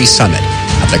Security Summit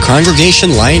at the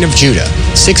Congregation Lion of Judah,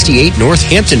 68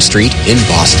 Northampton Street in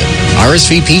Boston.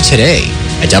 RSVP today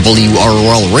at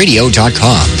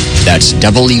WROLradio.com. That's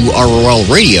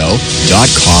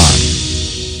WROLradio.com.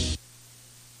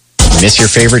 Miss your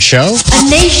favorite show? A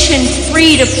nation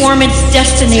free to form its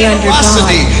destiny under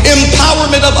God.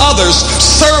 Empowerment of others,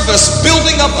 service,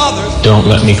 building up others. Don't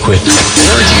let me quit.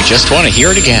 Or do you just want to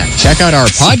hear it again? Check out our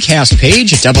podcast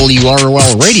page at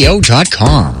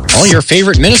WROLradio.com. All your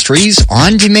favorite ministries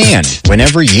on demand,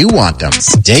 whenever you want them,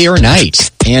 day or night,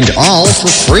 and all for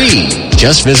free.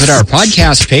 Just visit our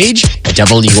podcast page at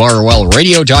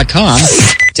WROLradio.com.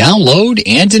 Download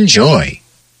and enjoy.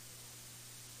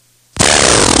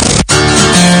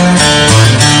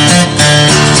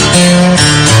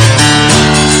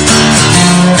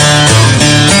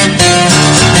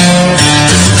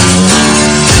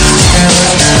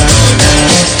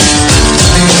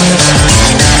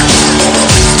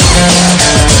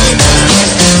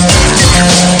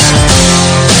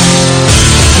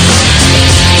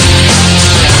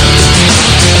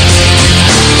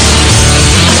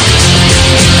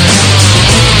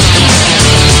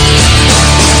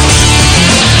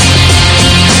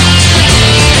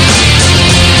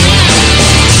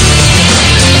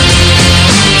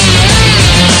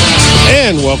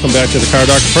 Welcome back to the Car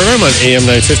Doctor program on AM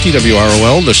 950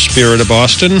 WROL, the spirit of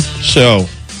Boston. So,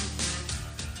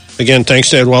 again, thanks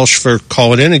to Ed Welsh for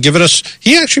calling in and giving us...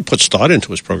 He actually puts thought into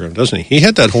his program, doesn't he? He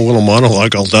had that whole little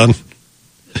monologue all done.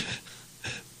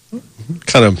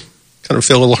 kind of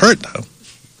feel a little hurt now.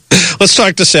 Let's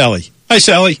talk to Sally. Hi,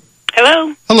 Sally.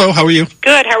 Hello. Hello, how are you?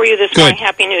 Good. How are you this morning?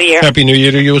 Happy New Year. Happy New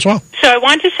Year to you as well. So I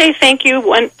wanted to say thank you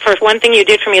for one thing you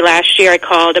did for me last year. I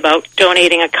called about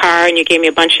donating a car, and you gave me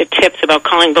a bunch of tips about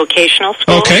calling vocational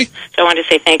schools. Okay. So I wanted to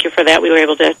say thank you for that. We were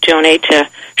able to donate to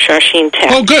Shasheen Tech.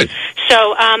 Oh, good.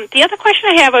 So the other question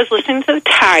I have, I was listening to the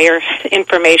tire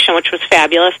information, which was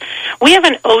fabulous. We have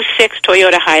an 06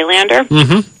 Toyota Highlander.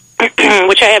 Mm-hmm.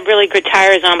 Which I have really good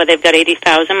tires on, but they've got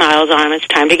 80,000 miles on them. It's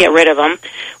time to get rid of them.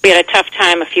 We had a tough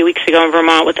time a few weeks ago in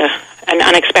Vermont with a an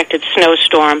unexpected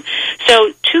snowstorm.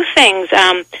 So 2 things.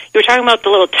 You were talking about the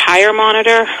little tire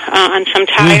monitor on some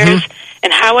tires,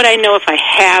 and how would I know if I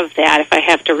have that, if I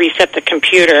have to reset the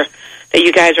computer that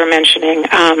you guys were mentioning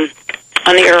on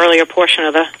the earlier portion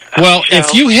of the show?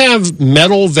 If you have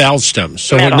metal valve stems,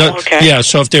 so okay.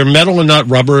 So if they're metal and not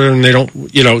rubber, and they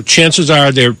don't, chances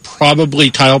are they're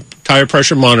probably tire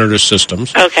pressure monitor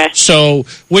systems. Okay. So,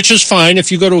 which is fine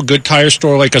if you go to a good tire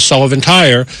store like a Sullivan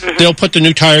Tire, they'll put the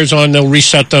new tires on, they'll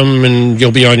reset them, and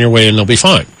you'll be on your way, and they'll be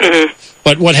fine.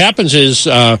 But what happens is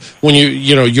when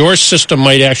your system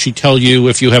might actually tell you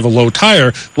if you have a low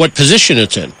tire what position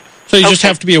it's in. So you just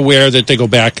have to be aware that they go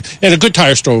back, and a good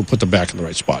tire store will put them back in the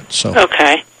right spot. So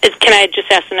okay. Can I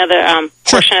just ask another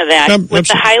portion of that? With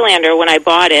the Highlander, when I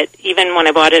bought it, even when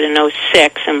I bought it in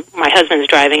 2006, and my husband's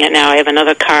driving it now, I have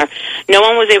another car, no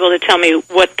one was able to tell me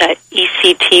what the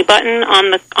ECT button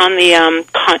on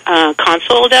the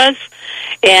console does.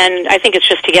 And I think it's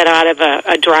just to get out of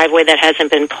a driveway that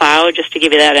hasn't been plowed, just to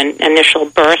give you that initial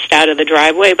burst out of the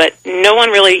driveway. But no one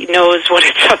really knows what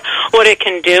it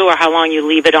can do or how long you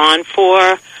leave it on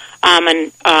for.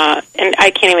 And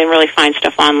I can't even really find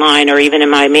stuff online or even in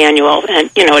my manual.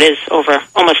 And, it is over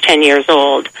almost 10 years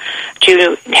old. Do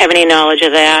you have any knowledge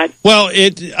of that? Well,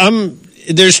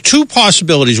 there's 2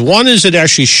 possibilities. One is it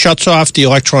actually shuts off the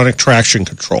electronic traction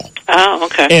control. Oh,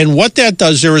 okay. And what that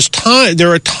does, there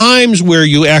are times where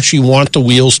you actually want the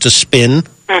wheels to spin.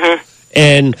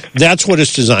 And that's what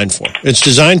it's designed for. It's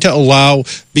designed to allow,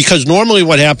 because normally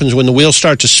what happens when the wheels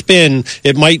start to spin,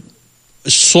 it might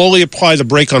slowly apply the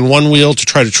brake on one wheel to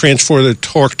try to transfer the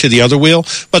torque to the other wheel.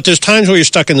 But there's times where you're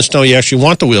stuck in the snow, you actually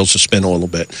want the wheels to spin a little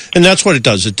bit. And that's what it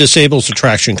does. It disables the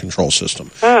traction control system.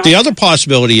 The other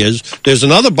possibility is there's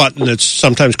another button that's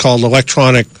sometimes called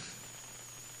electronic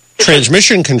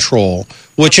transmission control,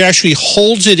 which actually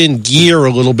holds it in gear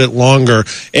a little bit longer.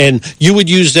 And you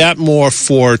would use that more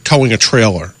for towing a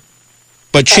trailer.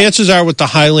 But chances are with the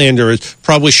Highlander, it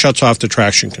probably shuts off the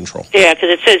traction control. Yeah, because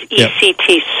it says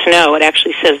ECT snow. It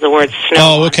actually says the word snow.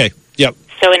 Oh, okay. Yep.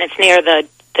 So, and it's near the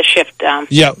shift.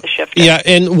 The shifter. Yeah,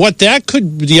 and what that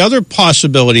could, the other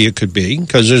possibility it could be,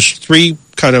 because there's 3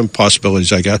 kind of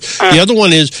possibilities, I guess. The other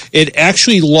one is it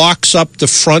actually locks up the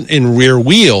front and rear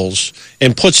wheels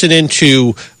and puts it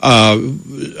into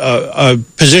a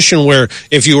position where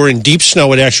if you were in deep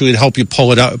snow, it actually would help you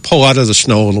pull out of the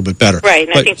snow a little bit better. Right,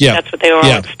 and I think that's what they were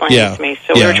all explaining to me.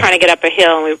 So we were trying to get up a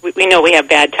hill, and we know we have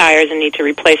bad tires and need to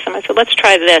replace them. I said, let's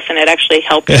try this, and it actually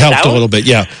helped us out. It helped a little bit,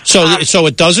 yeah. So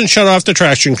it doesn't shut off the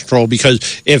traction control,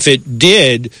 because if it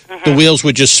did, the wheels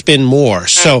would just spin more.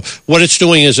 So what it's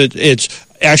doing is it's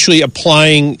actually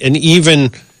applying an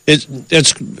even, it's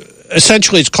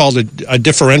essentially it's called a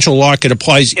differential lock. It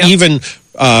applies even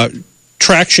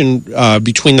traction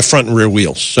between the front and rear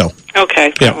wheels. So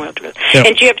okay. Yeah.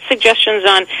 And do you have suggestions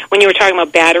on, when you were talking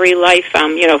about battery life,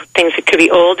 things that could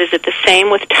be old, is it the same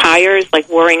with tires, like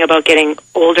worrying about getting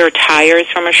older tires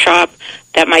from a shop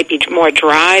that might be more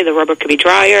dry, the rubber could be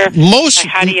drier?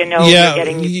 How do you know you're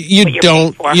getting what you're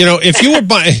paying for?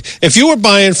 If you were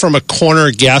buying from a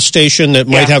corner gas station that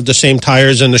might have the same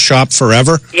tires in the shop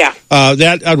forever,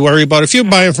 that I'd worry about. If you're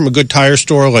buying from a good tire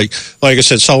store, like I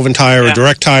said, Sullivan Tire or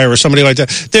Direct Tire or somebody like that,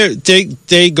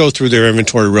 they go through their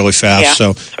inventory really fast,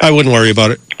 so I wouldn't worry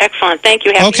about it. Excellent. Thank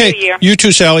you. Happy New Year. You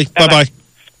too, Sally. Bye-bye.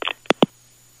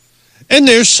 And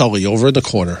there's Sully over in the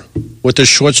corner with his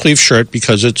short sleeve shirt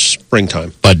because it's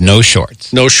springtime. But no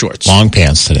shorts. No shorts. Long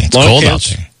pants today. It's cold out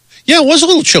there. Yeah, it was a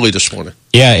little chilly this morning.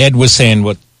 Yeah, Ed was saying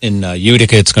in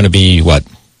Utica it's going to be,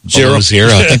 Zero. I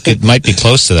think it might be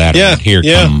close to that here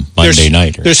come Monday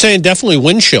night. They're saying definitely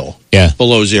wind chill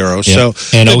below zero. Yeah. So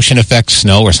and ocean effect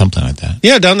snow or something like that.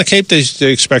 Yeah, down the Cape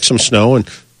they expect some snow.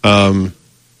 And,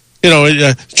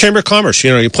 Chamber of Commerce,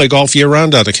 you play golf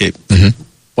year-round down the Cape. Mm-hmm.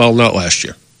 Well, not last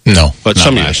year. No. But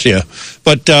some years, yeah.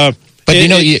 But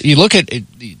you look at,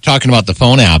 talking about the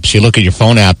phone apps, you look at your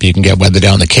phone app, you can get weather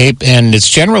down the Cape, and it's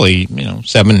generally,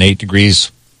 7-8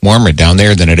 degrees warmer down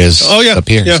there than it is up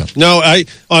here. Yeah. So. No,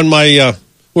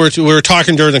 we were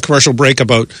talking during the commercial break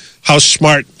about how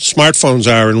smart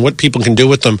smartphones are and what people can do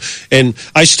with them. And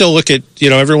I still look at,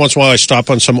 every once in a while I stop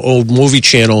on some old movie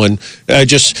channel and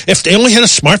if they only had a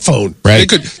smartphone, right.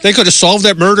 they could have solved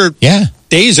that murder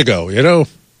days ago,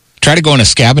 Try to go on a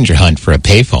scavenger hunt for a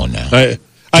payphone now.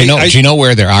 Do you know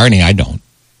where there are any? I don't.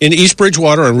 In East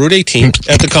Bridgewater on Route 18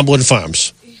 at the Cumberland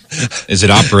Farms. Is it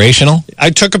operational? I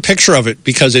took a picture of it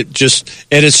because it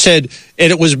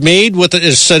was made with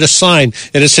a sign,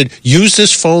 and it said, use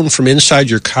this phone from inside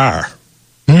your car.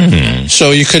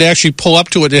 So you could actually pull up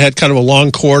to it. It had kind of a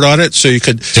long cord on it, so you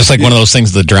could... Just like one of those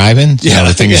things, the drive-in? Yeah.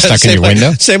 The thing you stuck in your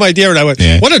window? Same idea. And I went,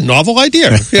 what a novel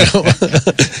idea.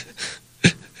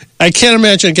 I can't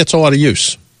imagine it gets a lot of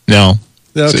use. No.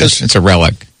 It's a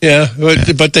relic. Yeah,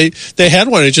 but they had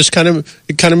one. It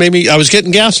kind of made me... I was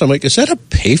getting gas. I'm like, is that a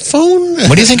payphone?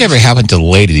 What do you think ever happened to the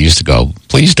lady that used to go,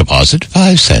 please deposit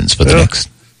 5 cents for the next...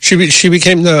 She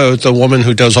became the woman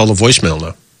who does all the voicemail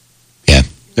now. Yeah.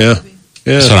 Yeah.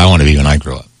 That's what I want to be when I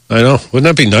grow up. I know. Wouldn't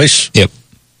that be nice? Yep.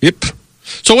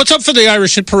 So what's up for the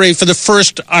Irish Hit Parade, for the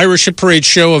first Irish Hit Parade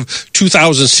show of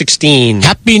 2016?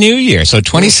 Happy New Year. So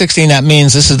 2016, that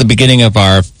means this is the beginning of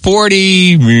our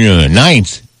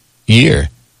 49th year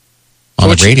on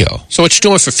the radio. So what you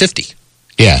doing for 50?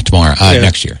 Yeah, tomorrow.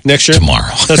 Next year. Next year?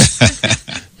 Tomorrow.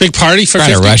 Big party for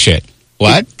 50? Trying to rush it.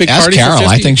 What? Big Ask party Carol. for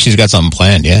 50? I think she's got something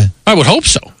planned, yeah. I would hope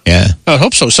so. Yeah. I would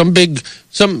hope so. Some big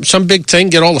thing,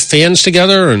 get all the fans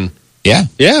together and... Yeah.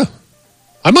 Yeah.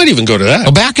 I might even go to that.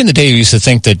 Well, back in the day, we used to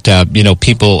think that,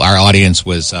 people, our audience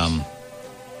was,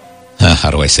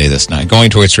 how do I say this now? Going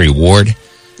towards reward.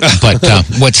 But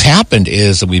what's happened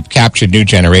is that we've captured new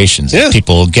generations. Yeah.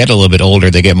 People get a little bit older.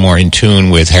 They get more in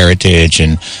tune with heritage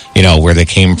and, where they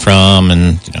came from.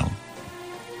 And,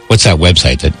 what's that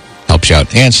website that helps you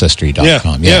out?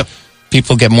 Ancestry.com. Yeah.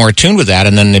 People get more attuned with that,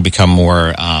 and then they become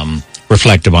more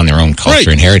reflective on their own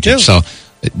culture and heritage. Yeah.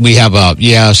 So we have,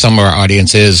 some of our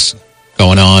audience is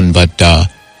going on, but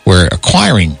we're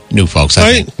acquiring new folks.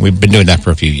 I think we've been doing that for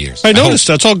a few years. I noticed.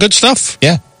 That's all good stuff.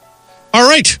 Yeah. All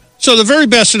right. So the very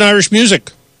best in Irish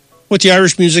music with the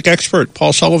Irish music expert,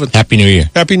 Paul Sullivan. Happy New Year.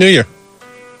 Happy New Year.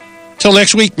 Till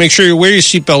next week, make sure you wear your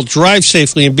seatbelt, drive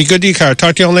safely, and be good to your car.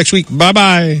 Talk to you all next week.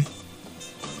 Bye-bye.